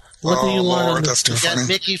 What do you want? Lord, that's too You got funny.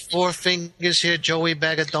 Mickey Four Fingers here, Joey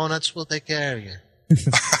Bag of Donuts. We'll take care of you.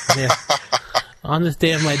 Yeah. On this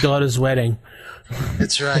day of my daughter's wedding.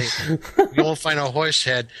 That's right. You won't find a horse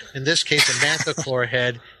head. In this case, a manticore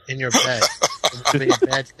head in your bed. It would be a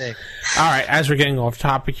bad thing. All right, as we're getting off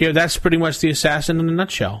topic here, that's pretty much the assassin in a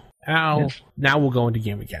nutshell. Now we'll go into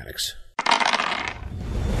game mechanics.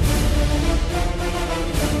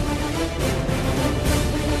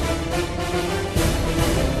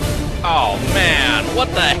 Oh man, what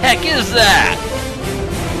the heck is that?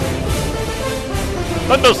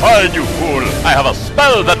 Stand aside, you fool! I have a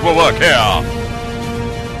spell that will work here!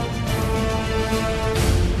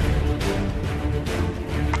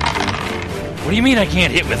 What do you mean I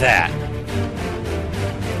can't hit with that?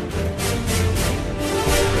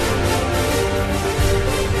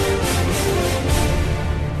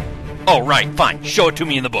 Oh, right, fine. Show it to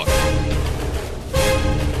me in the book.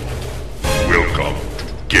 Welcome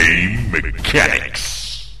to Game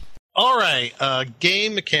Mechanics. All right,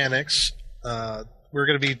 game mechanics. We're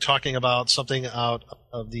going to be talking about something out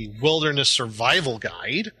of the Wilderness Survival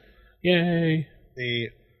Guide. Yay.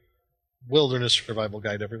 The Wilderness Survival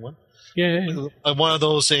Guide, everyone. Yay. One of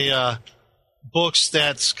those books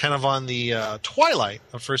that's kind of on the twilight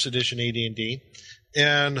of first edition AD&D.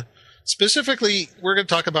 And specifically, we're going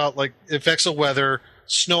to talk about like effects of weather,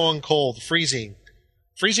 snow and cold, freezing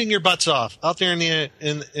your butts off out there in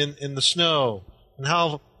the snow, and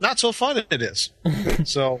how not so fun it is.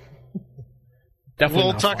 So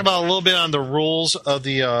Definitely we'll talk about a little bit on the rules of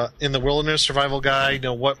the in the Wilderness Survival Guide.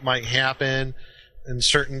 What might happen in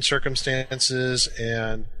certain circumstances,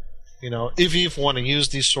 and if you want to use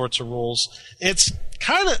these sorts of rules. It's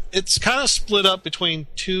kind of split up between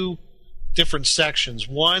two different sections.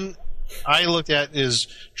 One I looked at is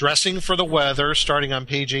dressing for the weather, starting on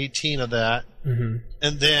page 18 of that. Mm-hmm.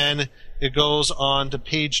 And then it goes on to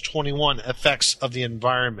page 21, effects of the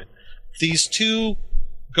environment. These two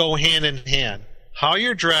go hand in hand. How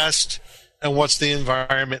you're dressed and what's the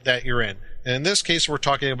environment that you're in. And in this case, we're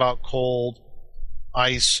talking about cold,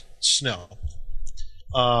 ice, snow.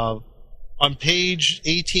 On page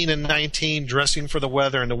 18 and 19, dressing for the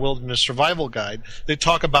weather in the Wilderness Survival Guide, they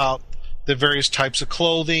talk about the various types of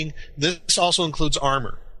clothing. This also includes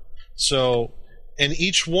armor. So, and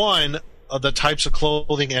each one of the types of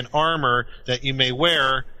clothing and armor that you may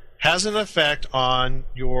wear has an effect on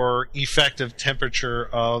your effective temperature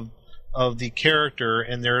of the character,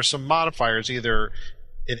 and there are some modifiers. Either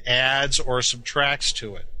it adds or subtracts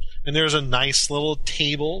to it. And there's a nice little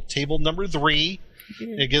table number 3.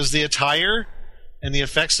 It gives the attire and the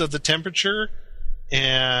effects of the temperature,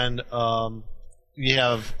 and you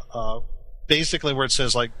have basically where it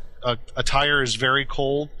says like attire is very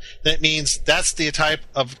cold. That means that's the type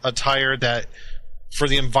of attire that for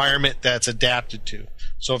the environment that's adapted to.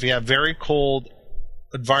 So if you have very cold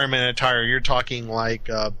environment attire, you're talking like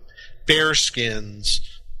bear skins,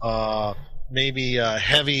 maybe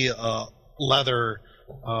heavy leather,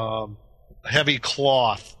 heavy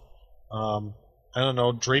cloth. I don't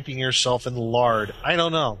know, draping yourself in lard. I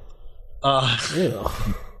don't know.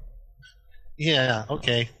 Yeah,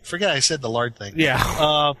 okay. Forget I said the lard thing.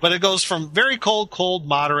 Yeah. But it goes from very cold,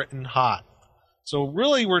 moderate, and hot. So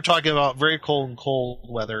really we're talking about very cold and cold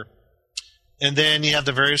weather. And then you have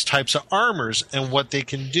the various types of armors and what they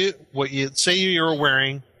can do. What you say you're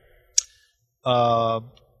wearing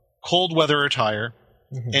cold weather attire,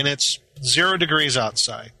 and it's 0 degrees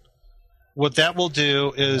outside. What that will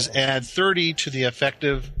do is add 30 to the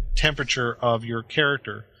effective temperature of your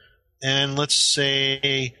character. And let's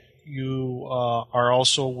say you are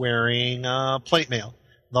also wearing plate mail.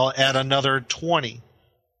 They'll add another 20.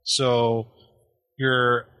 So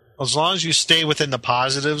as long as you stay within the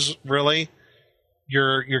positives, really,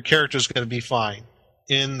 your character is going to be fine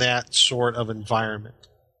in that sort of environment.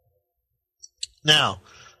 Now,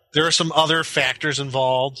 there are some other factors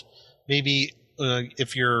involved. Maybe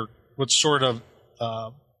what sort of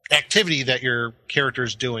activity that your character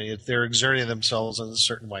is doing, if they're exerting themselves in a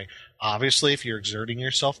certain way. Obviously, if you're exerting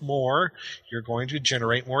yourself more, you're going to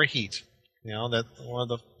generate more heat. That's one of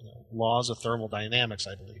the laws of thermodynamics,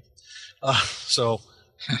 I believe. So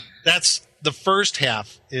that's the first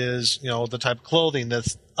half is, the type of clothing.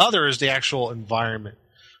 The other is the actual environment,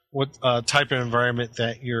 what type of environment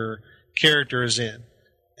that your character is in.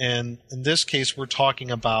 And in this case, we're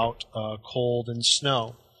talking about cold and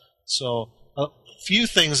snow. So a few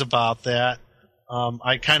things about that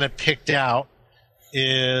I kind of picked out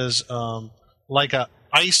is like a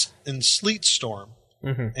ice and sleet storm.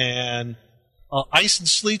 Mm-hmm. And ice and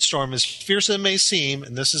sleet storm, as fierce as it may seem,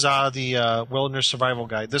 and this is out of the Wilderness Survival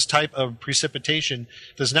Guide, this type of precipitation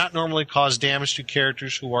does not normally cause damage to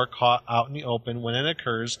characters who are caught out in the open when it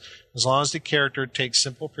occurs, as long as the character takes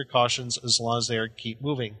simple precautions, as long as they keep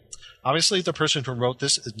moving. Obviously, the person who wrote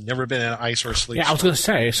this has never been in an ice or sleet storm. I was going to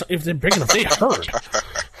say, so if they're big enough, they heard.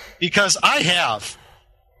 Because I have.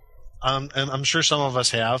 And I'm sure some of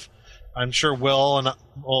us have. I'm sure Will and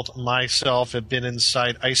myself have been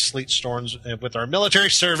inside ice sleet storms with our military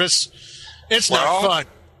service. It's not fun.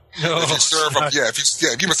 No. If you serve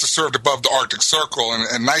if you must have served above the Arctic Circle, and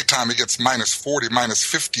at nighttime it gets -40,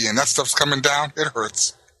 -50, and that stuff's coming down, it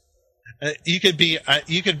hurts.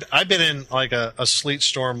 I've been in like a sleet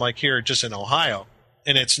storm like here just in Ohio,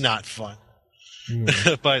 and it's not fun.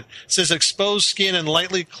 But it says exposed skin and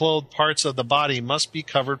lightly clothed parts of the body must be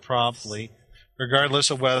covered promptly, regardless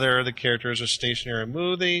of whether the characters are stationary or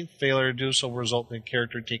moving. Failure to do so will result in the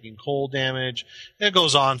character taking cold damage. It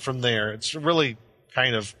goes on from there. It's really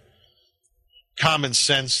kind of common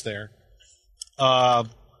sense there. A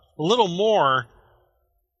little more,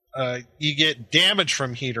 you get damage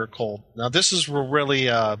from heat or cold. Now, this is really,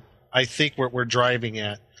 I think, what we're driving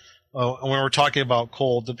at. When we're talking about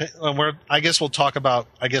cold, I guess we'll talk about,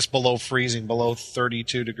 below freezing, below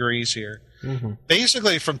 32 degrees here. Mm-hmm.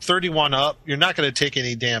 Basically, from 31 up, you're not going to take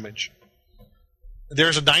any damage.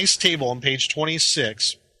 There's a nice table on page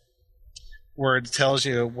 26 where it tells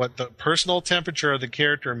you what the personal temperature of the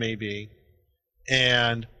character may be,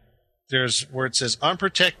 and there's where it says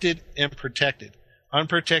unprotected and protected.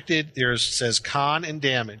 Unprotected, says con and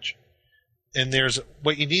damage. And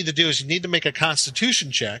what you need to do is you need to make a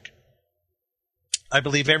constitution check, I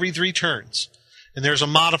believe, every 3 turns. And there's a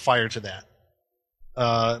modifier to that.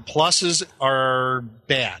 Pluses are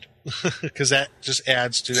bad because that just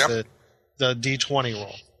adds to the D20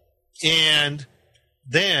 roll. And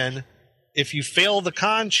then if you fail the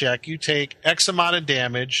con check, you take X amount of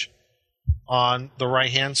damage on the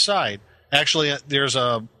right-hand side. Actually,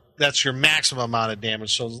 that's your maximum amount of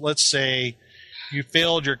damage. So let's say you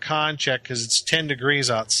failed your con check because it's 10 degrees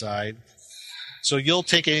outside. So you'll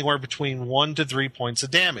take anywhere between 1 to 3 points of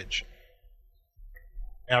damage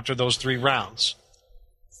after those 3 rounds.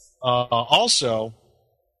 Also,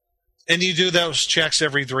 and you do those checks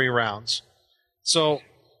every 3 rounds. So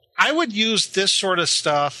I would use this sort of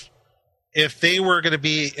stuff if they were going to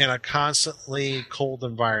be in a constantly cold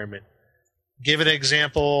environment. Give an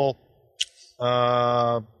example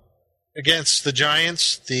against the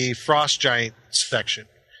Giants, the Frost Giant section.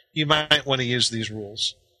 You might want to use these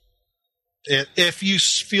rules if you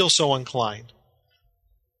feel so inclined.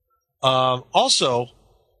 Also,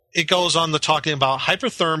 it goes on to talking about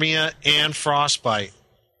hypothermia and frostbite.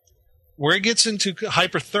 Where it gets into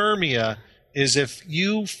hypothermia is if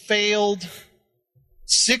you failed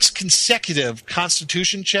 6 consecutive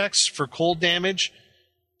constitution checks for cold damage,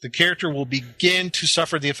 the character will begin to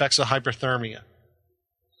suffer the effects of hypothermia.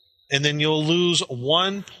 And then you'll lose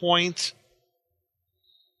 1 point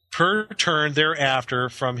per turn thereafter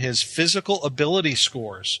from his physical ability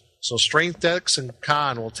scores. So strength, dex, and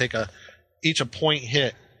con will take each a point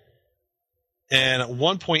hit. And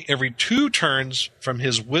 1 point every 2 turns from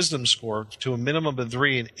his wisdom score to a minimum of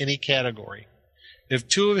 3 in any category. If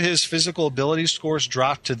 2 of his physical ability scores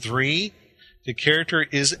drop to 3, the character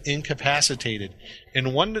is incapacitated.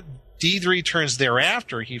 In 1 D3 turns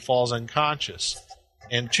thereafter, he falls unconscious.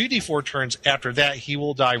 And 2d4 turns after that, he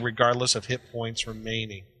will die regardless of hit points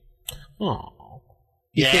remaining. Oh,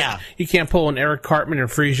 you can't pull an Eric Cartman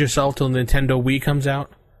and freeze yourself till Nintendo Wii comes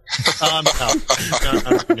out.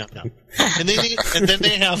 No. And then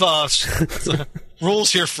they have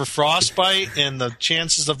rules here for frostbite and the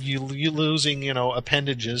chances of you losing,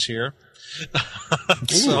 appendages here.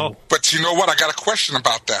 So, but you know what? I got a question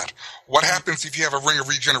about that. What happens if you have a Ring of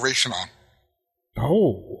Regeneration on?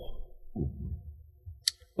 Oh.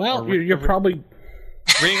 Well, you're probably...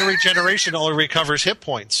 Ring of Regeneration only recovers hit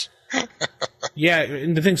points. Yeah,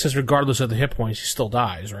 and the thing says regardless of the hit points, he still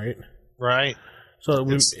dies, right? Right. So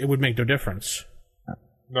it would make no difference.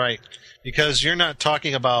 Right. Because you're not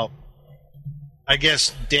talking about, I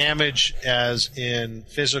guess, damage as in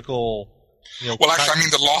physical... well, actually, I mean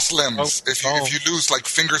the lost limbs. If you lose like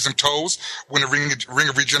fingers and toes, when a ring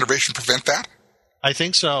of regeneration prevent that? I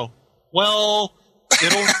think so. Well,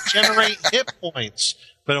 it'll generate hit points,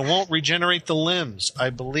 but it won't regenerate the limbs.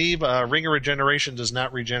 I believe Ring of Regeneration does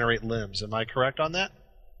not regenerate limbs. Am I correct on that?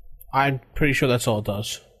 I'm pretty sure that's all it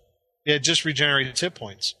does. Yeah, it just regenerates hit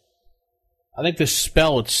points. I think the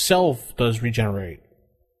spell itself does regenerate.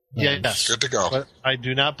 Yeah, yes. Good to go. But I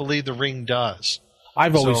do not believe the ring does.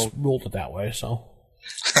 I've always ruled it that way, so.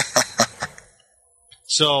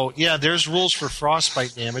 So, yeah, there's rules for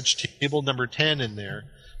frostbite damage, table number 10 in there.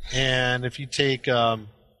 And if you take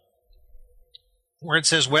where it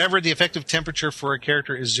says wherever the effective temperature for a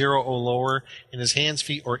character is 0 or lower and his hands,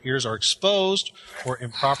 feet, or ears are exposed or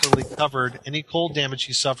improperly covered, any cold damage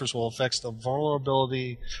he suffers will affect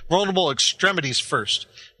the vulnerable extremities first,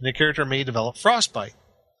 and the character may develop frostbite.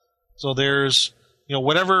 So there's,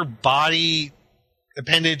 whatever body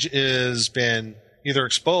appendage has been either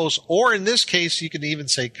exposed, or in this case, you can even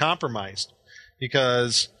say compromised,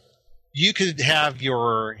 because you could have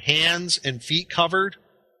your hands and feet covered,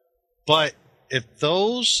 but if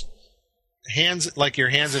those hands, like your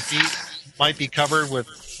hands and feet, might be covered with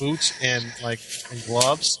boots and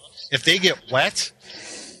gloves, if they get wet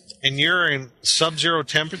and you're in sub-zero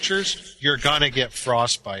temperatures, you're gonna get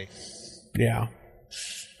frostbite. Yeah.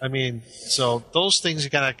 I mean, so those things you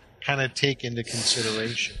gotta kind of take into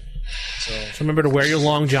consideration. So remember to wear your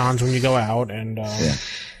long johns when you go out, and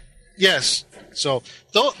yes. So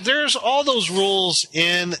there's all those rules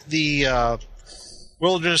in the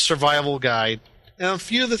Wilderness Survival Guide, and a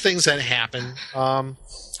few of the things that happen.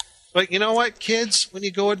 But you know what, kids? When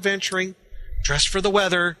you go adventuring, dress for the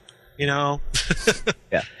weather. You know.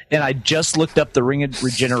 Yeah. And I just looked up the Ring of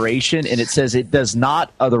Regeneration, and it says it does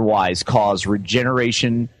not otherwise cause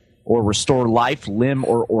regeneration or restore life, limb,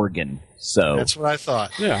 or organ. So that's what I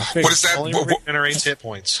thought. Yeah. What is that? Only regenerates hit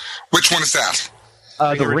points. Which one is that?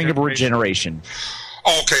 The Ring of Regeneration.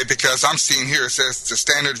 Okay, because I'm seeing here it says the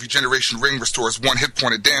standard regeneration ring restores 1 hit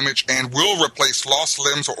point of damage and will replace lost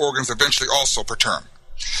limbs or organs eventually also per turn.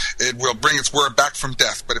 It will bring its wearer back from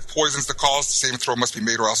death, but if poison's the cause, the saving throw must be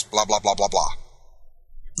made or else blah, blah, blah, blah, blah.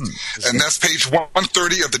 And that's page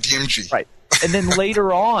 130 of the DMG. Right. And then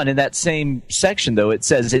later on in that same section, though, it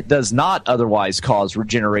says it does not otherwise cause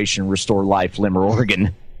regeneration, restore life, limb, or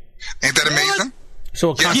organ. Ain't that amazing?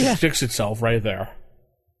 So it contradicts itself right there.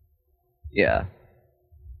 Yeah.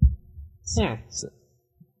 So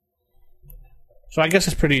I guess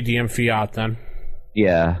it's pretty DM fiat then.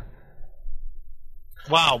 Yeah.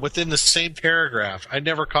 Wow, within the same paragraph. I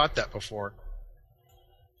never caught that before.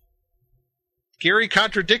 Gary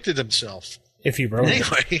contradicted himself. If he wrote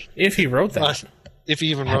it. If he wrote that. If he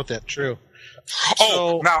even wrote that, true.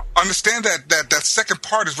 Now, understand that second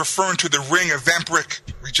part is referring to the Ring of Vampiric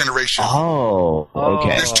Regeneration. Oh, okay.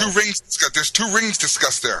 There's 2 rings discussed. There's 2 rings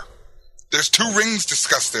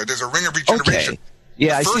discussed there. There's a Ring of Regeneration. Okay.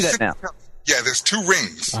 Yeah, I see that now. Yeah, there's 2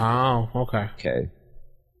 rings. Oh, okay. Okay.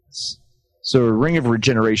 So a Ring of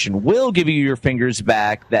Regeneration will give you your fingers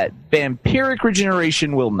back. That Vampiric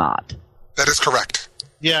Regeneration will not. That is correct.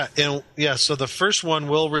 Yeah, so the first one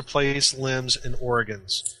will replace limbs and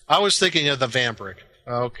organs. I was thinking of the Vampiric.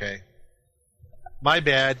 Okay. My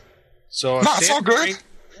bad. So it's all good.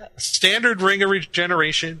 Standard Ring of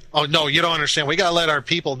Regeneration. Oh no, you don't understand. We gotta let our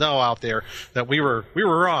people know out there that we were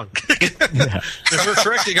wrong. We're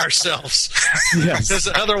correcting ourselves. Yes. Because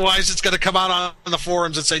otherwise it's gonna come out on the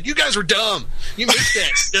forums and say, you guys were dumb. You missed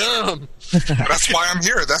that. Dumb. That's why I'm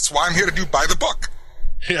here. That's why I'm here to do by the book.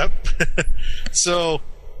 Yep. So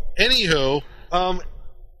anywho, I'm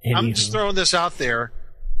just throwing this out there.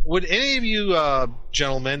 Would any of you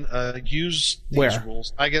gentlemen use these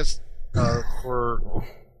rules? I guess for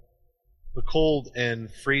the cold and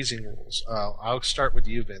freezing rules. I'll start with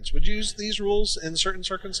you, Vince. Would you use these rules in certain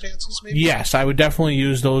circumstances, maybe? Yes, I would definitely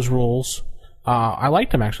use those rules. I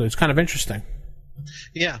like them, actually. It's kind of interesting.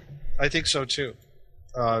 Yeah, I think so, too.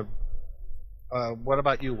 What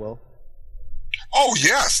about you, Will? Oh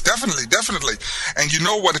yes, definitely. And you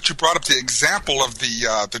know what? That you brought up the example of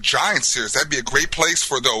the Giant series. That'd be a great place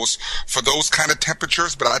for those kind of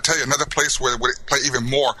temperatures. But I tell you, another place where it would play even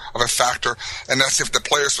more of a factor, and that's if the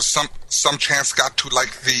players for some chance got to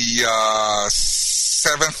like the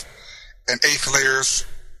 7th and 8th layers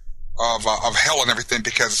of hell and everything,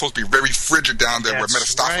 because it's supposed to be very frigid down there where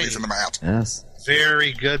Mephistopheles is in the map. Yes.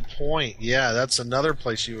 Very good point. Yeah, that's another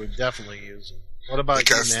place you would definitely use it. What about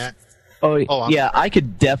you, Matt? Yeah, I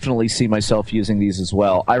could definitely see myself using these as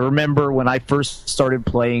well. I remember when I first started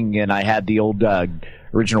playing and I had the old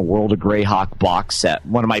original World of Greyhawk box set,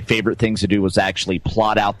 one of my favorite things to do was actually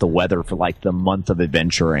plot out the weather for like the month of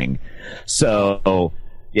adventuring. So,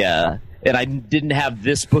 yeah. And I didn't have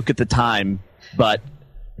this book at the time, but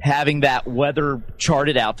having that weather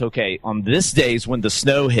charted out, okay, on this days when the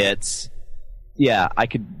snow hits, yeah, I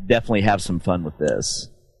could definitely have some fun with this.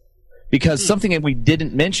 Because something that we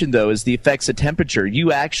didn't mention, though, is the effects of temperature.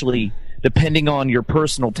 You actually, depending on your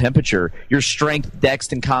personal temperature, your strength,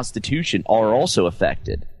 dex, and constitution are also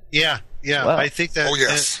affected. Yeah. Well, I think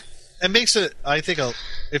that it makes it, I think,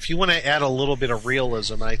 if you want to add a little bit of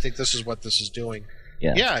realism, I think this is what this is doing.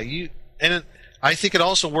 Yeah. I think it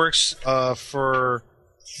also works for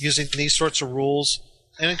using these sorts of rules,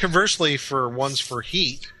 and then conversely for ones for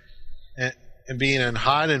heat and being in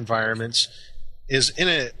hot environments, is in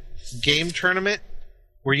a game tournament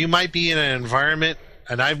where you might be in an environment,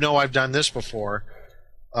 and I know I've done this before,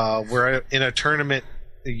 where in a tournament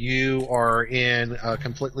you are in a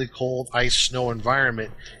completely cold ice snow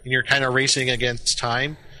environment and you're kind of racing against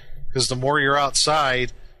time, because the more you're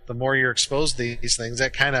outside, the more you're exposed to these things.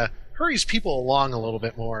 That kind of hurries people along a little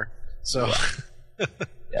bit more. So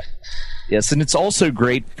Yes, and it's also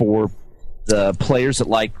great for the players that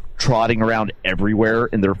like trotting around everywhere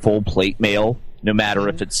in their full plate mail, no matter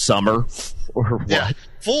if it's summer or what? Yeah,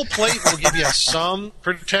 full plate will give you some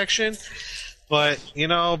protection, but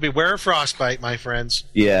beware of frostbite, my friends.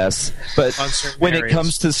 Yes, but when it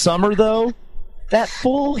comes to summer, though, that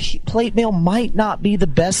full plate mail might not be the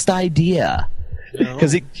best idea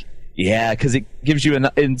because it gives you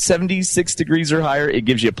in 76 degrees or higher, it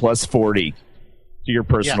gives you a plus 40 to your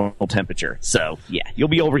personal temperature. So you'll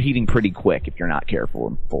be overheating pretty quick if you're not careful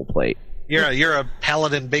in full plate. You're a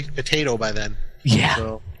paladin baked potato by then. Yeah.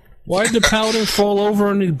 So. Why did the paladin fall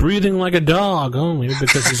over and he's breathing like a dog? Oh, maybe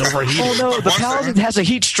because he's overheating. Oh no, the paladin has a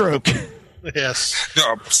heat stroke. Yes.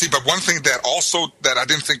 No, see, but one thing that I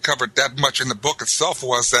didn't think covered that much in the book itself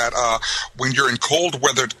was that when you're in cold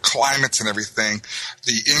weathered climates and everything,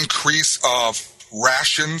 the increase of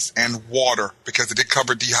rations and water, because it did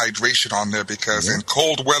cover dehydration on there, because in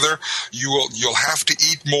cold weather you'll have to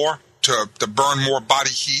eat more to burn more body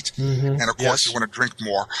heat, and of course you want to drink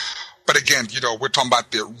more. But again, we're talking about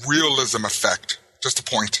the realism effect. Just a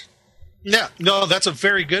point. Yeah, no, that's a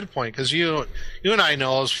very good point, because you and I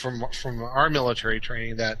know from our military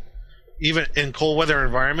training that even in cold weather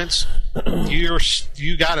environments, you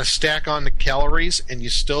got to stack on the calories, and you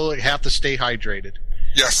still have to stay hydrated.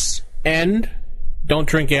 Yes. And don't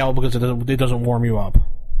drink ale because it doesn't warm you up.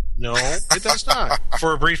 No, it does not.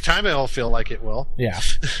 For a brief time, it'll feel like it will. Yeah.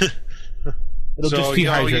 So you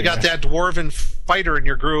got that dwarven fighter in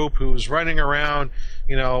your group who's running around,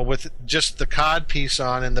 with just the cod piece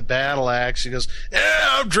on and the battle axe. He goes, "Yeah,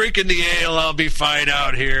 I'm drinking the ale. I'll be fine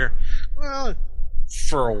out here." Well,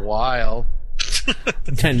 for a while.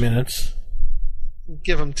 10 minutes.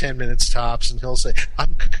 Give him 10 minutes tops, and he'll say,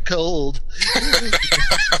 "I'm cold."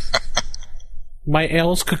 My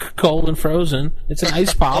ale's cold and frozen. It's an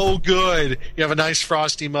ice pop. Oh, good. You have a nice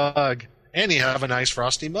frosty mug. And you have a nice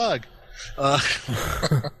frosty mug.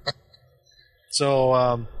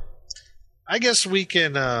 So, I guess we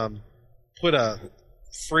can put a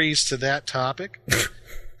freeze to that topic.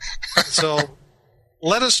 So,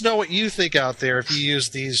 let us know what you think out there if you use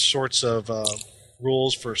these sorts of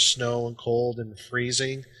rules for snow and cold and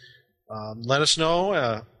freezing. Let us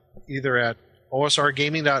know either at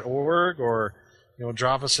osrgaming.org or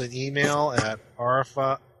drop us an email at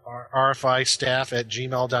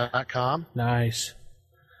rfistaff@gmail.com. Nice.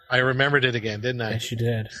 I remembered it again, didn't I? Yes, you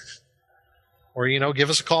did. Or, give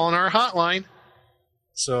us a call on our hotline.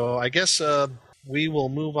 So I guess we will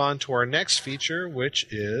move on to our next feature, which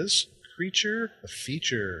is Creature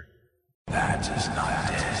Feature. That is not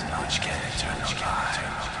dead, which can eternal life,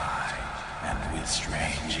 and with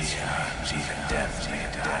strange eons even death may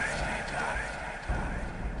die.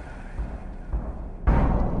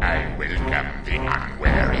 I welcome the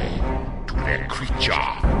unwary to the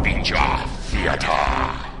Creature Feature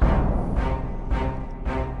Theater.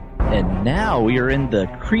 And now we are in the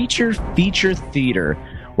Creature Feature Theater,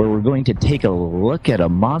 where we're going to take a look at a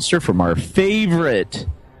monster from our favorite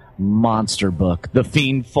monster book, The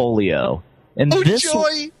Fiend Folio. And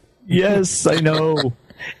joy! Yes, I know.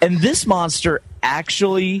 And this monster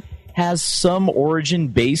actually has some origin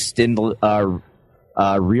based in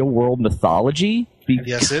real-world mythology.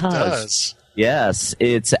 Yes, it does. Yes,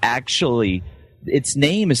 its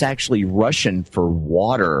name is actually Russian for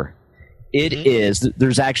water. It is.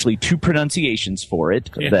 There's actually two pronunciations for it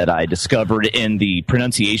that I discovered in the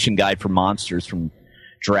pronunciation guide for monsters from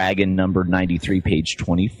Dragon number 93, page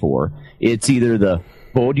 24. It's either the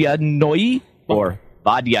Vodyanoi or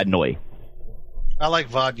Vadyanoi. I like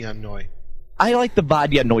Vadyanoi. I like the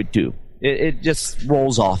Vadyanoi too. It just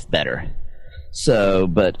rolls off better. So,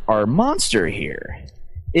 but our monster here,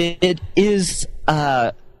 it is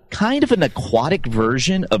kind of an aquatic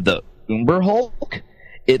version of the Umberhulk.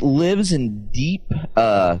 It lives in deep,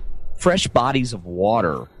 fresh bodies of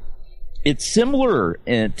water. It's similar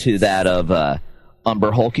to that of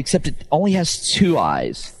Umberhulk, except it only has two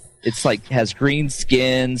eyes. It's has green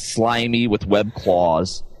skin, slimy, with webbed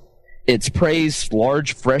claws. It preys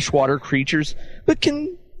large freshwater creatures, but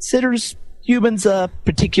considers humans a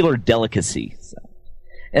particular delicacy.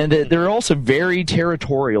 And they're also very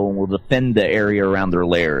territorial and will defend the area around their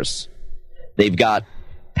lairs. They've got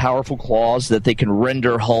powerful claws that they can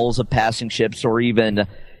render hulls of passing ships or even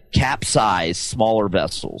capsize smaller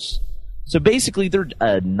vessels. So basically, they're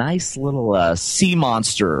a nice little sea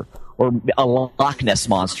monster or a Loch Ness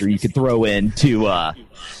monster you could throw in to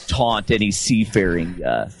taunt any seafaring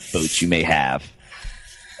boats you may have.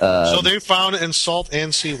 So they're found in salt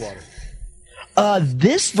and seawater.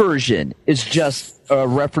 This version is just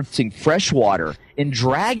referencing freshwater. In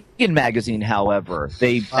Dragon magazine, however,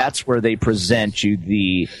 that's where they present you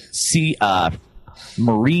the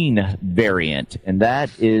marine variant, and that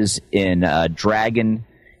is in Dragon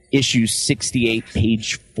issue 68,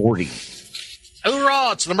 page 40.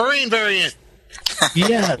 Hoorah! It's the Marine variant.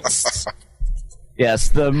 Yes. Yes,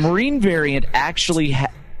 the Marine variant actually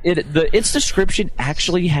its description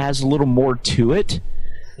actually has a little more to it,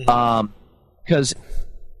 because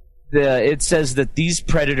it says that these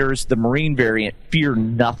predators, the Marine variant, fear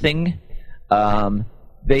nothing.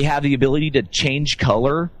 They have the ability to change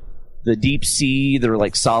color. The deep sea, they're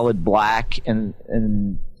like solid black, and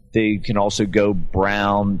they can also go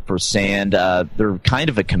brown for sand. They're kind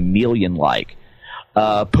of a chameleon-like.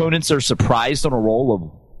 Opponents are surprised on a roll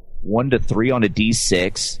of 1 to 3 on a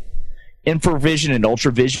d6. Infravision and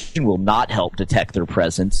ultravision will not help detect their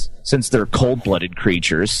presence, since they're cold-blooded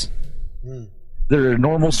creatures. Their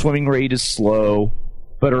normal swimming rate is slow,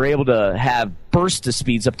 but are able to have burst to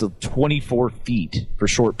speeds up to 24 feet for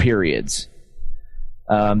short periods.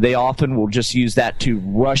 They often will just use that to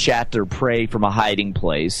rush at their prey from a hiding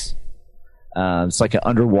place. It's like an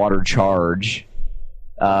underwater charge.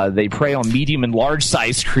 They prey on medium and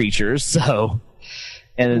large-sized creatures,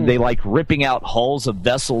 and they like ripping out hulls of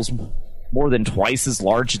vessels more than twice as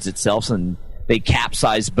large as itself, and they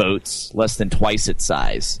capsize boats less than twice its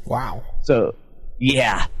size. Wow. So,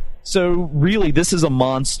 yeah. So, really, this is a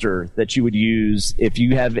monster that you would use if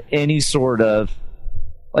you have any sort of,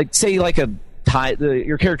 like, say, like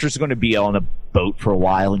your character's going to be on a boat for a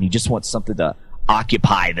while, and you just want something to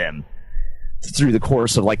occupy them through the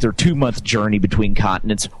course of, like, their 2-month journey between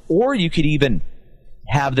continents. Or you could even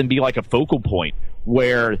have them be like a focal point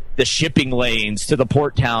where the shipping lanes to the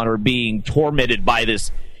port town are being tormented by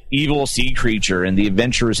this evil sea creature, and the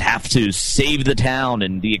adventurers have to save the town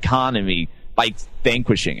and the economy by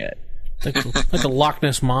vanquishing it. Like a Loch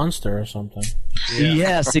Ness Monster or something. Yeah.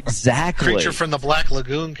 Yes, exactly. Creature from the Black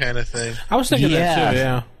Lagoon kind of thing. I was thinking that too,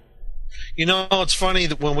 yeah. You know, it's funny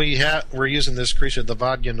that when we're using this creature, the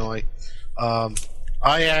Vodyanoi,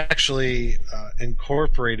 I actually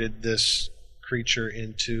incorporated this creature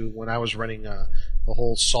into when I was running the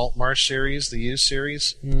whole Salt Marsh series, the Use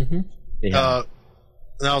series. Mm-hmm. Yeah.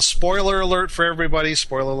 Now, spoiler alert for everybody.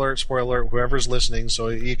 Spoiler alert, whoever's listening, so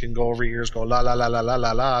you can go over your ears, go la la la la la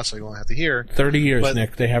la la, so you won't have to hear. 30 years,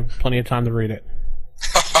 Nick. They have plenty of time to read it.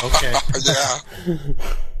 Okay. Yeah.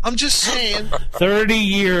 I'm just saying. 30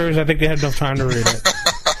 years, I think they had enough time to read it.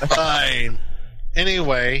 Fine.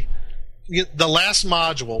 Anyway, the last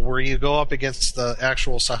module where you go up against the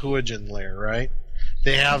actual Sahuagin lair, right?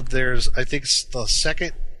 I think it's the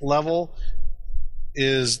second level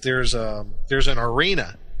is there's an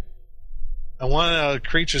arena. And one of the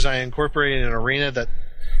creatures I incorporated in an arena that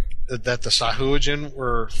the Sahuagin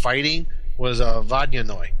were fighting was a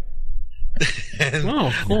Vodyanoi.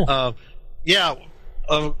 Oh, cool.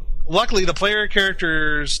 Luckily, the player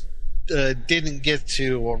characters didn't get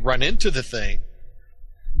to run into the thing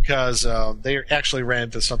because they actually ran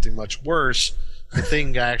into something much worse. The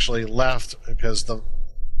thing actually left because the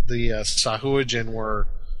Sahuagin were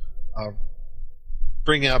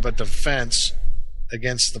bringing up a defense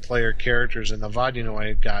against the player characters, and the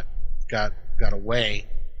Vodyanoi got away.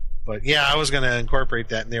 But yeah, I was going to incorporate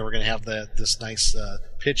that, and they were going to have this nice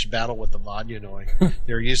pitched battle with the Vodyanoi.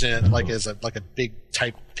 They were using it like a big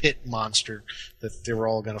type pit monster that they were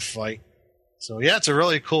all going to fight. So yeah, it's a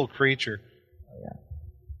really cool creature.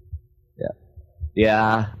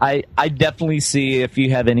 Yeah. I definitely see if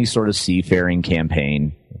you have any sort of seafaring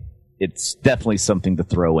campaign, it's definitely something to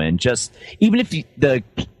throw in. Just even if the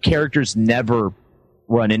characters never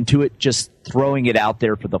run into it, just throwing it out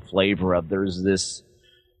there for the flavor of there's this.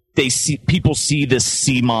 People see this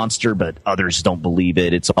sea monster, but others don't believe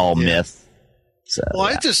it. It's all myth. So,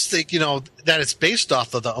 I just think that it's based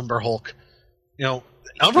off of the Umber Hulk.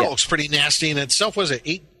 Umber Hulk's pretty nasty in itself. Was it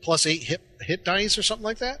 8+8 hit dice or something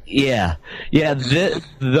like that? Yeah.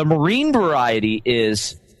 The Marine variety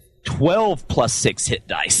is 12+6 hit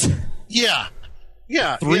dice. Yeah.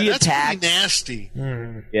 3 that's attacks. Pretty nasty.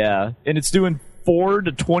 Yeah, and it's doing 4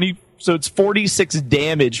 to 20. So it's 46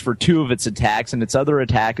 damage for 2 of its attacks, and its other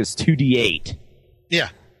attack is 2d8. Yeah.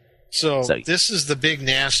 So this is the big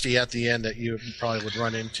nasty at the end that you probably would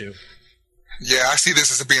run into. Yeah, I see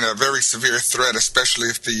this as being a very severe threat, especially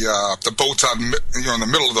if the boat's out in the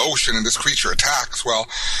middle of the ocean and this creature attacks. Well,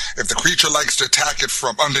 if the creature likes to attack it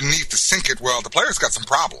from underneath to sink it, well, the player's got some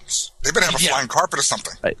problems. They better have a flying carpet or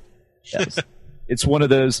something. Right. Yes. It's one of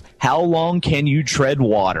those, how long can you tread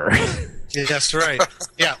water? Yeah, that's right.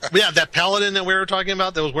 Yeah, that paladin that we were talking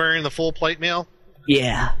about that was wearing the full plate mail.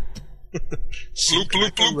 Yeah. Bloop,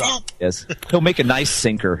 bloop, bloop, bloop. Yes. He'll make a nice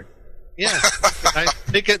sinker. Yeah.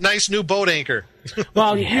 Make a nice new boat anchor.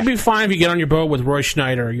 Well, you'll be fine if you get on your boat with Roy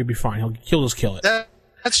Schneider. You'll be fine. He'll just kill it.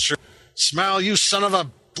 That's true. Smile, you son of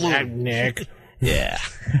a bloom. Nick. Yeah.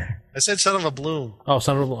 I said son of a bloom. Oh,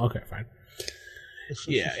 son of a bloom. Okay, fine.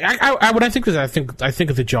 When I think of that, I think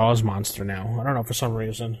of the Jaws monster now. I don't know, for some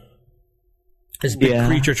reason. This big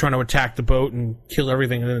creature trying to attack the boat and kill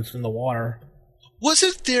everything that's in the water.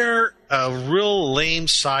 Wasn't there a real lame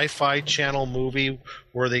sci-fi channel movie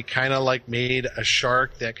where they kind of like made a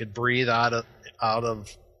shark that could breathe out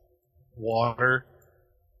of water?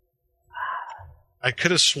 I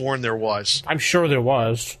could have sworn there was. I'm sure there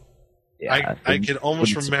was. Yeah, I could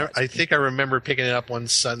almost remember. I think I remember picking it up one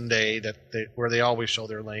Sunday where they always show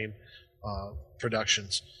their lame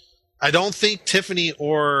productions. I don't think Tiffany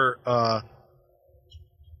or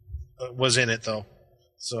was in it though.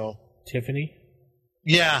 So Tiffany?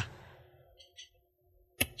 Yeah.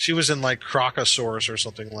 She was in like Crocosaurus or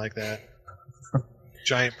something like that.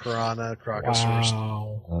 Giant piranha, Crocosaurus.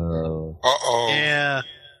 Wow. Uh-oh. Yeah.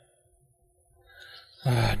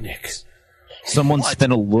 Nick. Someone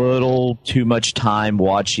spent a little too much time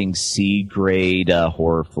watching C-grade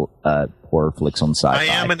horror flicks on Sci-Fi. I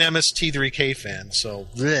am an MST3K fan, so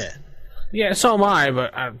bleh. Yeah, so am I,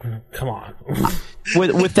 but come on.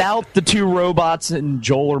 Without the two robots and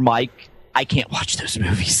Joel or Mike, I can't watch those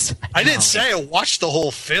movies. I didn't say I watched the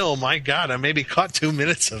whole film. My God, I maybe caught 2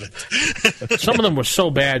 minutes of it. Some of them were so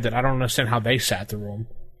bad that I don't understand how they sat through them.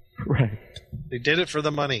 Right. They did it for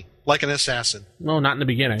the money, like an assassin. No, not in the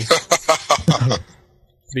beginning. The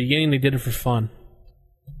beginning, they did it for fun.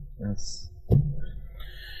 Yes.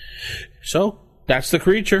 So, that's the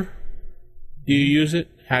creature. Do you use it?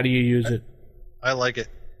 How do you use it? I like it.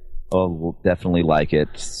 Oh, we'll definitely like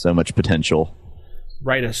it. So much potential.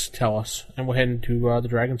 Write us, tell us, and we'll head into the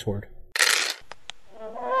Dragon's Horde.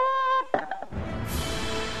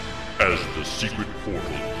 As the secret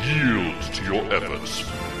portal yields to your efforts,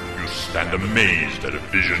 you stand amazed at a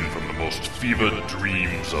vision from the most fevered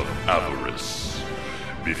dreams of avarice.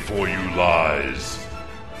 Before you lies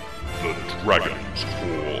the Dragon's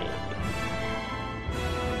Horde.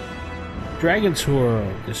 Dragon's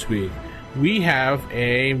Horde this week. We have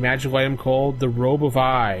a magical item called the Robe of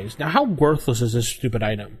Eyes. Now, how worthless is this stupid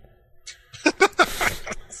item?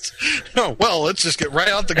 Oh, well, let's just get right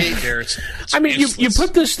out the gate here. It's I mean, you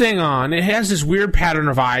put this thing on, it has this weird pattern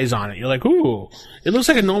of eyes on it. You're like, ooh, it looks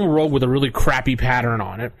like a normal robe with a really crappy pattern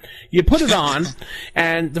on it. You put it on,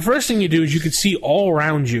 and the first thing you do is you can see all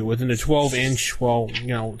around you within a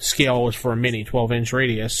 12-inch, scale is for a mini, 12-inch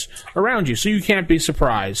radius around you, so you can't be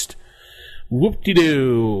surprised.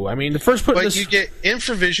 Whoop-de-doo. I mean, the first put but this... you get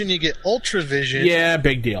infravision, you get ultravision. Yeah,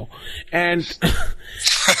 big deal. And...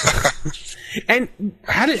 and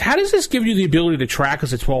how does this give you the ability to track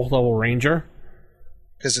as a 12th level ranger?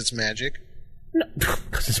 Because it's magic. No,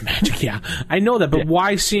 because it's magic, yeah. I know that, but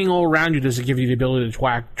why seeing all around you does it give you the ability to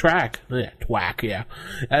track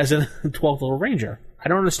as a 12th level ranger? I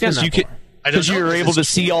don't understand that. Because you're able to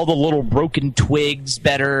see all the little broken twigs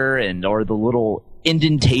better, or the little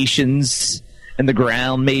indentations in the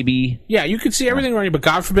ground, maybe. Yeah, you can see everything around you, but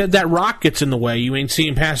God forbid that rock gets in the way. You ain't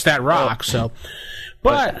seeing past that rock, so...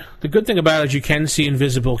 But the good thing about it is you can see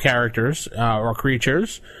invisible characters or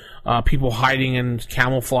creatures, people hiding in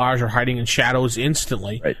camouflage or hiding in shadows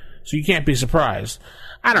instantly. Right. So you can't be surprised.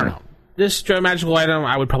 I don't know. This magical item,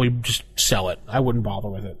 I would probably just sell it. I wouldn't bother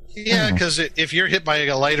with it. Yeah, because if you're hit by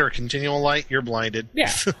a light or a continual light, you're blinded.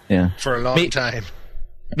 Yeah. For a long time.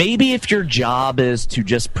 Maybe if your job is to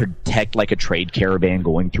just protect like a trade caravan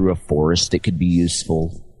going through a forest, it could be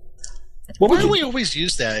useful. Why do we always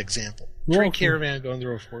use that example? Trade caravan going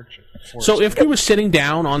through a forest. So if you were sitting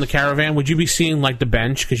down on the caravan, would you be seeing like the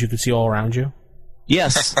bench because you could see all around you?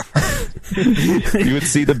 Yes. You would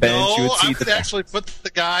see the bench. No, you would see I could actually put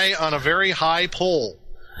the guy on a very high pole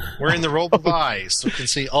wearing the robe of eyes so he can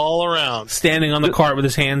see all around. Standing on the cart with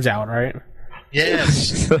his hands out, right?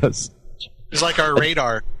 Yes. It's like our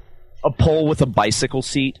radar. A pole with a bicycle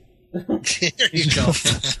seat. There you go.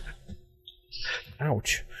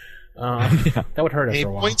 Ouch. That would hurt after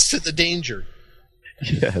a while. He points to the danger.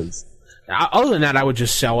 Yes. Other than that, I would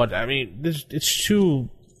just sell it. I mean,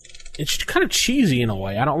 it's kind of cheesy in a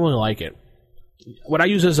way. I don't really like it. Would I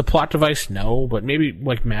use it as a plot device? No, but maybe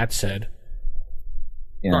like Matt said.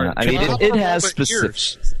 Yeah, I mean, it has specific.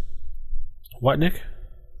 What, Nick?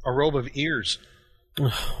 A robe of ears.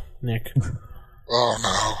 Nick. Oh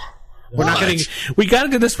no. We're not getting. We got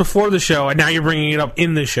into this before the show, and now you're bringing it up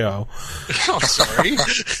in the show. Oh, sorry.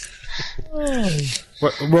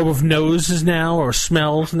 What, robe of noses now, or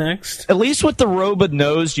smells next? At least with the robe of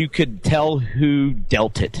nose, you could tell who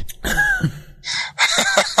dealt it.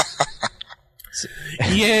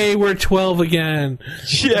 Yay, we're 12 again.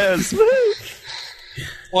 Yes.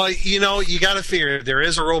 Well, you got to figure there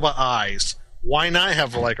is a robe of eyes. Why not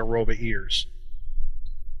have like a robe of ears?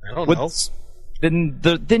 I don't know.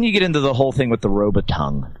 then you get into the whole thing with the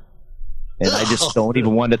Robotongue. And I just don't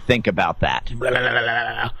even want to think about that.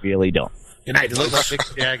 Really don't. And I It looks like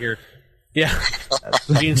Mick Jagger. Yeah.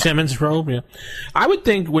 Gene Simmons robe, yeah. I would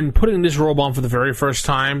think when putting this robe on for the very first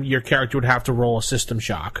time, your character would have to roll a System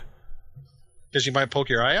Shock. Because you might poke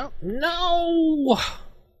your eye out? No.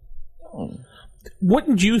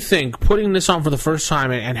 Wouldn't you think putting this on for the first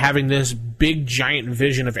time and having this big giant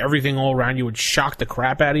vision of everything all around you would shock the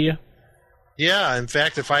crap out of you? Yeah, in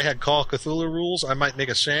fact, if I had Call of Cthulhu rules, I might make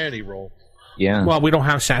a sanity roll. Yeah. Well, we don't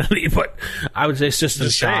have sanity, but I would say System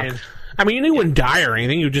Just Shock. saying. I mean, you wouldn't die or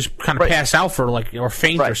anything. You just kind of pass out for or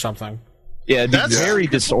faint or something. Yeah, it'd be That's very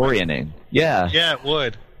disorienting. Yeah. Yeah, it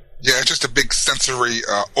would. Yeah, it's just a big sensory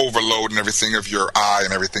overload and everything of your eye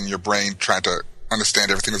and everything, your brain trying to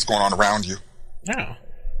understand everything that's going on around you. Yeah.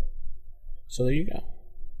 So there you go.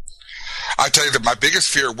 I tell you that my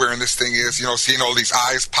biggest fear of wearing this thing is, seeing all these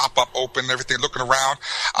eyes pop up open and everything, looking around.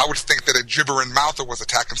 I would think that a gibbering mouther was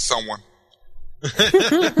attacking someone.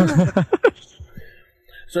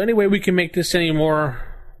 So any way we can make this any more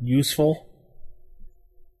useful?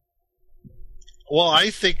 Well, I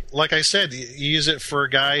think, like I said, you use it for a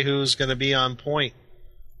guy who's going to be on point.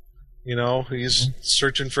 He's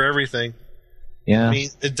searching for everything. Yeah. I mean,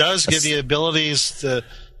 it does give you abilities to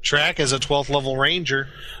track as a 12th level ranger.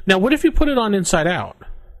 Now, what if you put it on Inside Out?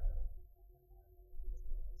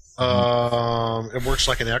 It works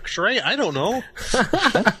like an X-ray? I don't know.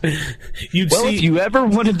 If you ever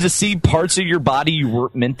wanted to see parts of your body you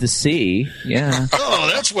weren't meant to see, yeah. Oh,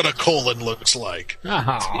 that's what a colon looks like.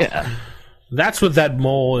 Yeah. That's what that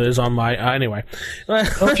mole is on my... anyway. Well,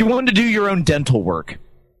 if you wanted to do your own dental work.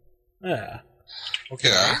 Yeah. Okay.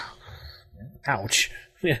 Yeah. Ouch.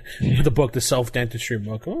 Yeah. The book, the self-dentistry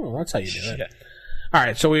book. Oh, that's how you do it. All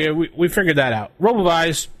right, so we figured that out. Robe of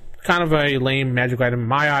Eyes, kind of a lame magic item. In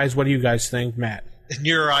my eyes, what do you guys think, Matt? In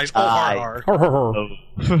your eyes, hard.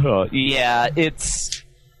 Yeah, it's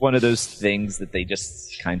one of those things that they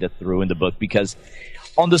just kind of threw in the book because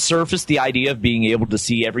on the surface, the idea of being able to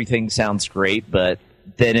see everything sounds great, but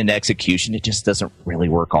then in execution, it just doesn't really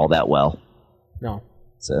work all that well. No.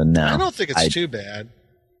 So, no. I don't think it's too bad.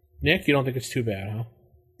 Nick, you don't think it's too bad, huh?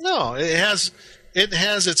 No, it has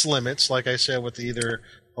its limits. Like I said, with either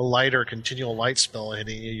a light or a continual light spell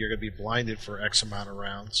hitting you, you're going to be blinded for X amount of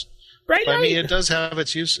rounds. Bright light. I mean, it does have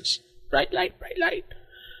its uses. Bright light, bright light.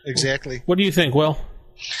 Exactly. What do you think, Will?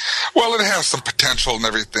 Well, it has some potential and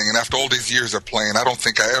everything, and after all these years of playing, I don't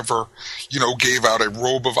think I ever, gave out a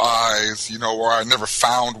robe of eyes, or I never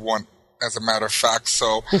found one, as a matter of fact.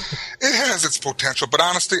 So it has its potential, but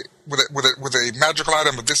honestly, with a magical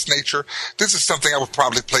item of this nature, this is something I would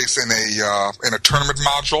probably place in a tournament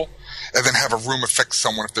module, and then have a room affect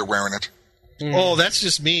someone if they're wearing it. Oh, that's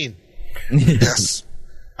just mean. Yes.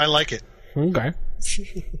 I like it. Okay.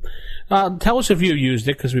 Tell us if you used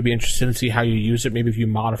it, because we'd be interested to see how you use it, maybe if you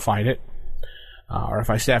modified it.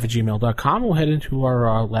 RFIstaff@gmail.com. We'll head into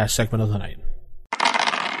our last segment of the night.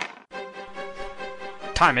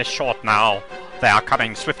 Time is short now. They are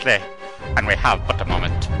coming swiftly, and we have but a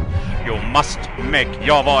moment. You must make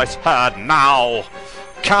your voice heard now.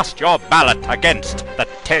 Cast your ballot against the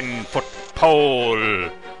 10-foot pole.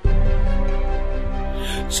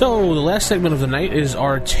 So, the last segment of the night is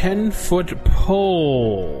our 10-foot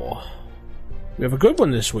pole. We have a good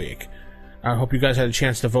one this week. I hope you guys had a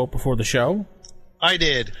chance to vote before the show. I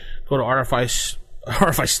did. Go to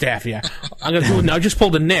RFI Staff, yeah. I'm going to do it now. I just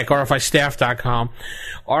pulled a Nick, RFIstaff.com,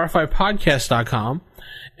 RFIpodcast.com.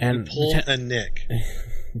 And pull a Nick.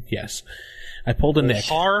 Yes. I pulled a Nick.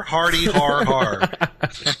 Hardy, har.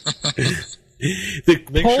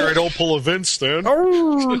 Make sure I don't pull a Vince then.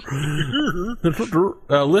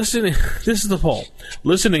 Listening, this is the poll.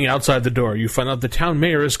 Listening outside the door, you find out the town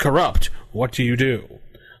mayor is corrupt. What do you do?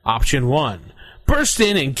 Option 1, burst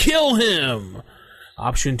in and kill him.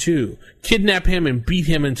 Option 2, kidnap him and beat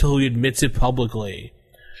him until he admits it publicly.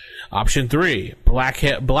 Option 3,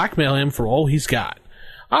 blackmail him for all he's got.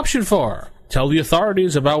 Option 4, tell the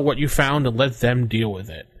authorities about what you found and let them deal with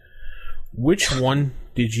it. Which one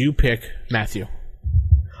did you pick, Matthew?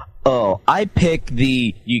 Oh, I pick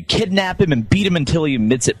you kidnap him and beat him until he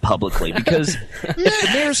admits it publicly. Because if the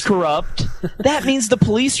mayor's corrupt, that means the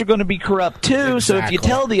police are going to be corrupt too. Exactly. So if you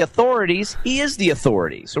tell the authorities, he is the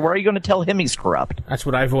authority. So why are you going to tell him he's corrupt? That's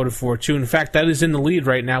what I voted for too. In fact, that is in the lead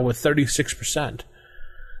right now with 36%.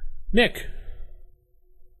 Nick?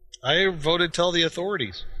 I voted tell the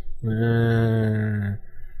authorities. All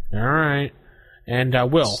right. And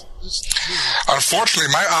Will?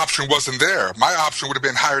 Unfortunately, my option wasn't there. My option would have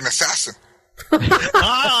been hire an assassin.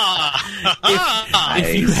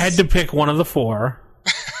 If you had to pick one of the four.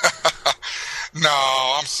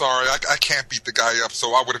 I'm sorry. I can't beat the guy up,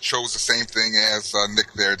 so I would have chose the same thing as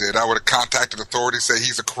Nick there did. I would have contacted authorities, say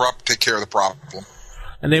he's a corrupt, take care of the problem.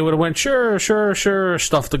 And they would have went, sure,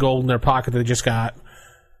 stuffed the gold in their pocket they just got.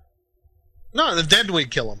 No, then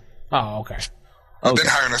we'd kill him. Oh, okay. And then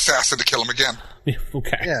hire an assassin to kill him again.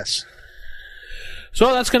 Okay. Yes.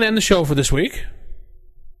 So that's going to end the show for this week.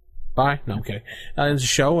 Bye. No, I'm kidding. Ends the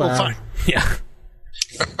show. Fine. Yeah.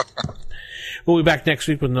 We'll be back next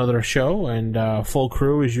week with another show and full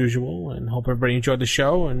crew as usual. And hope everybody enjoyed the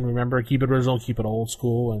show. And remember, keep it original, keep it old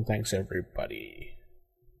school. And thanks, everybody.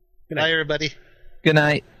 Good night, everybody. Good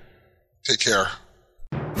night. Take care.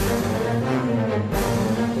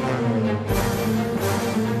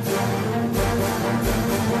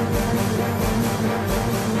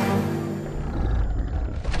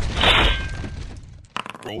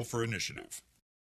 Roll for initiative.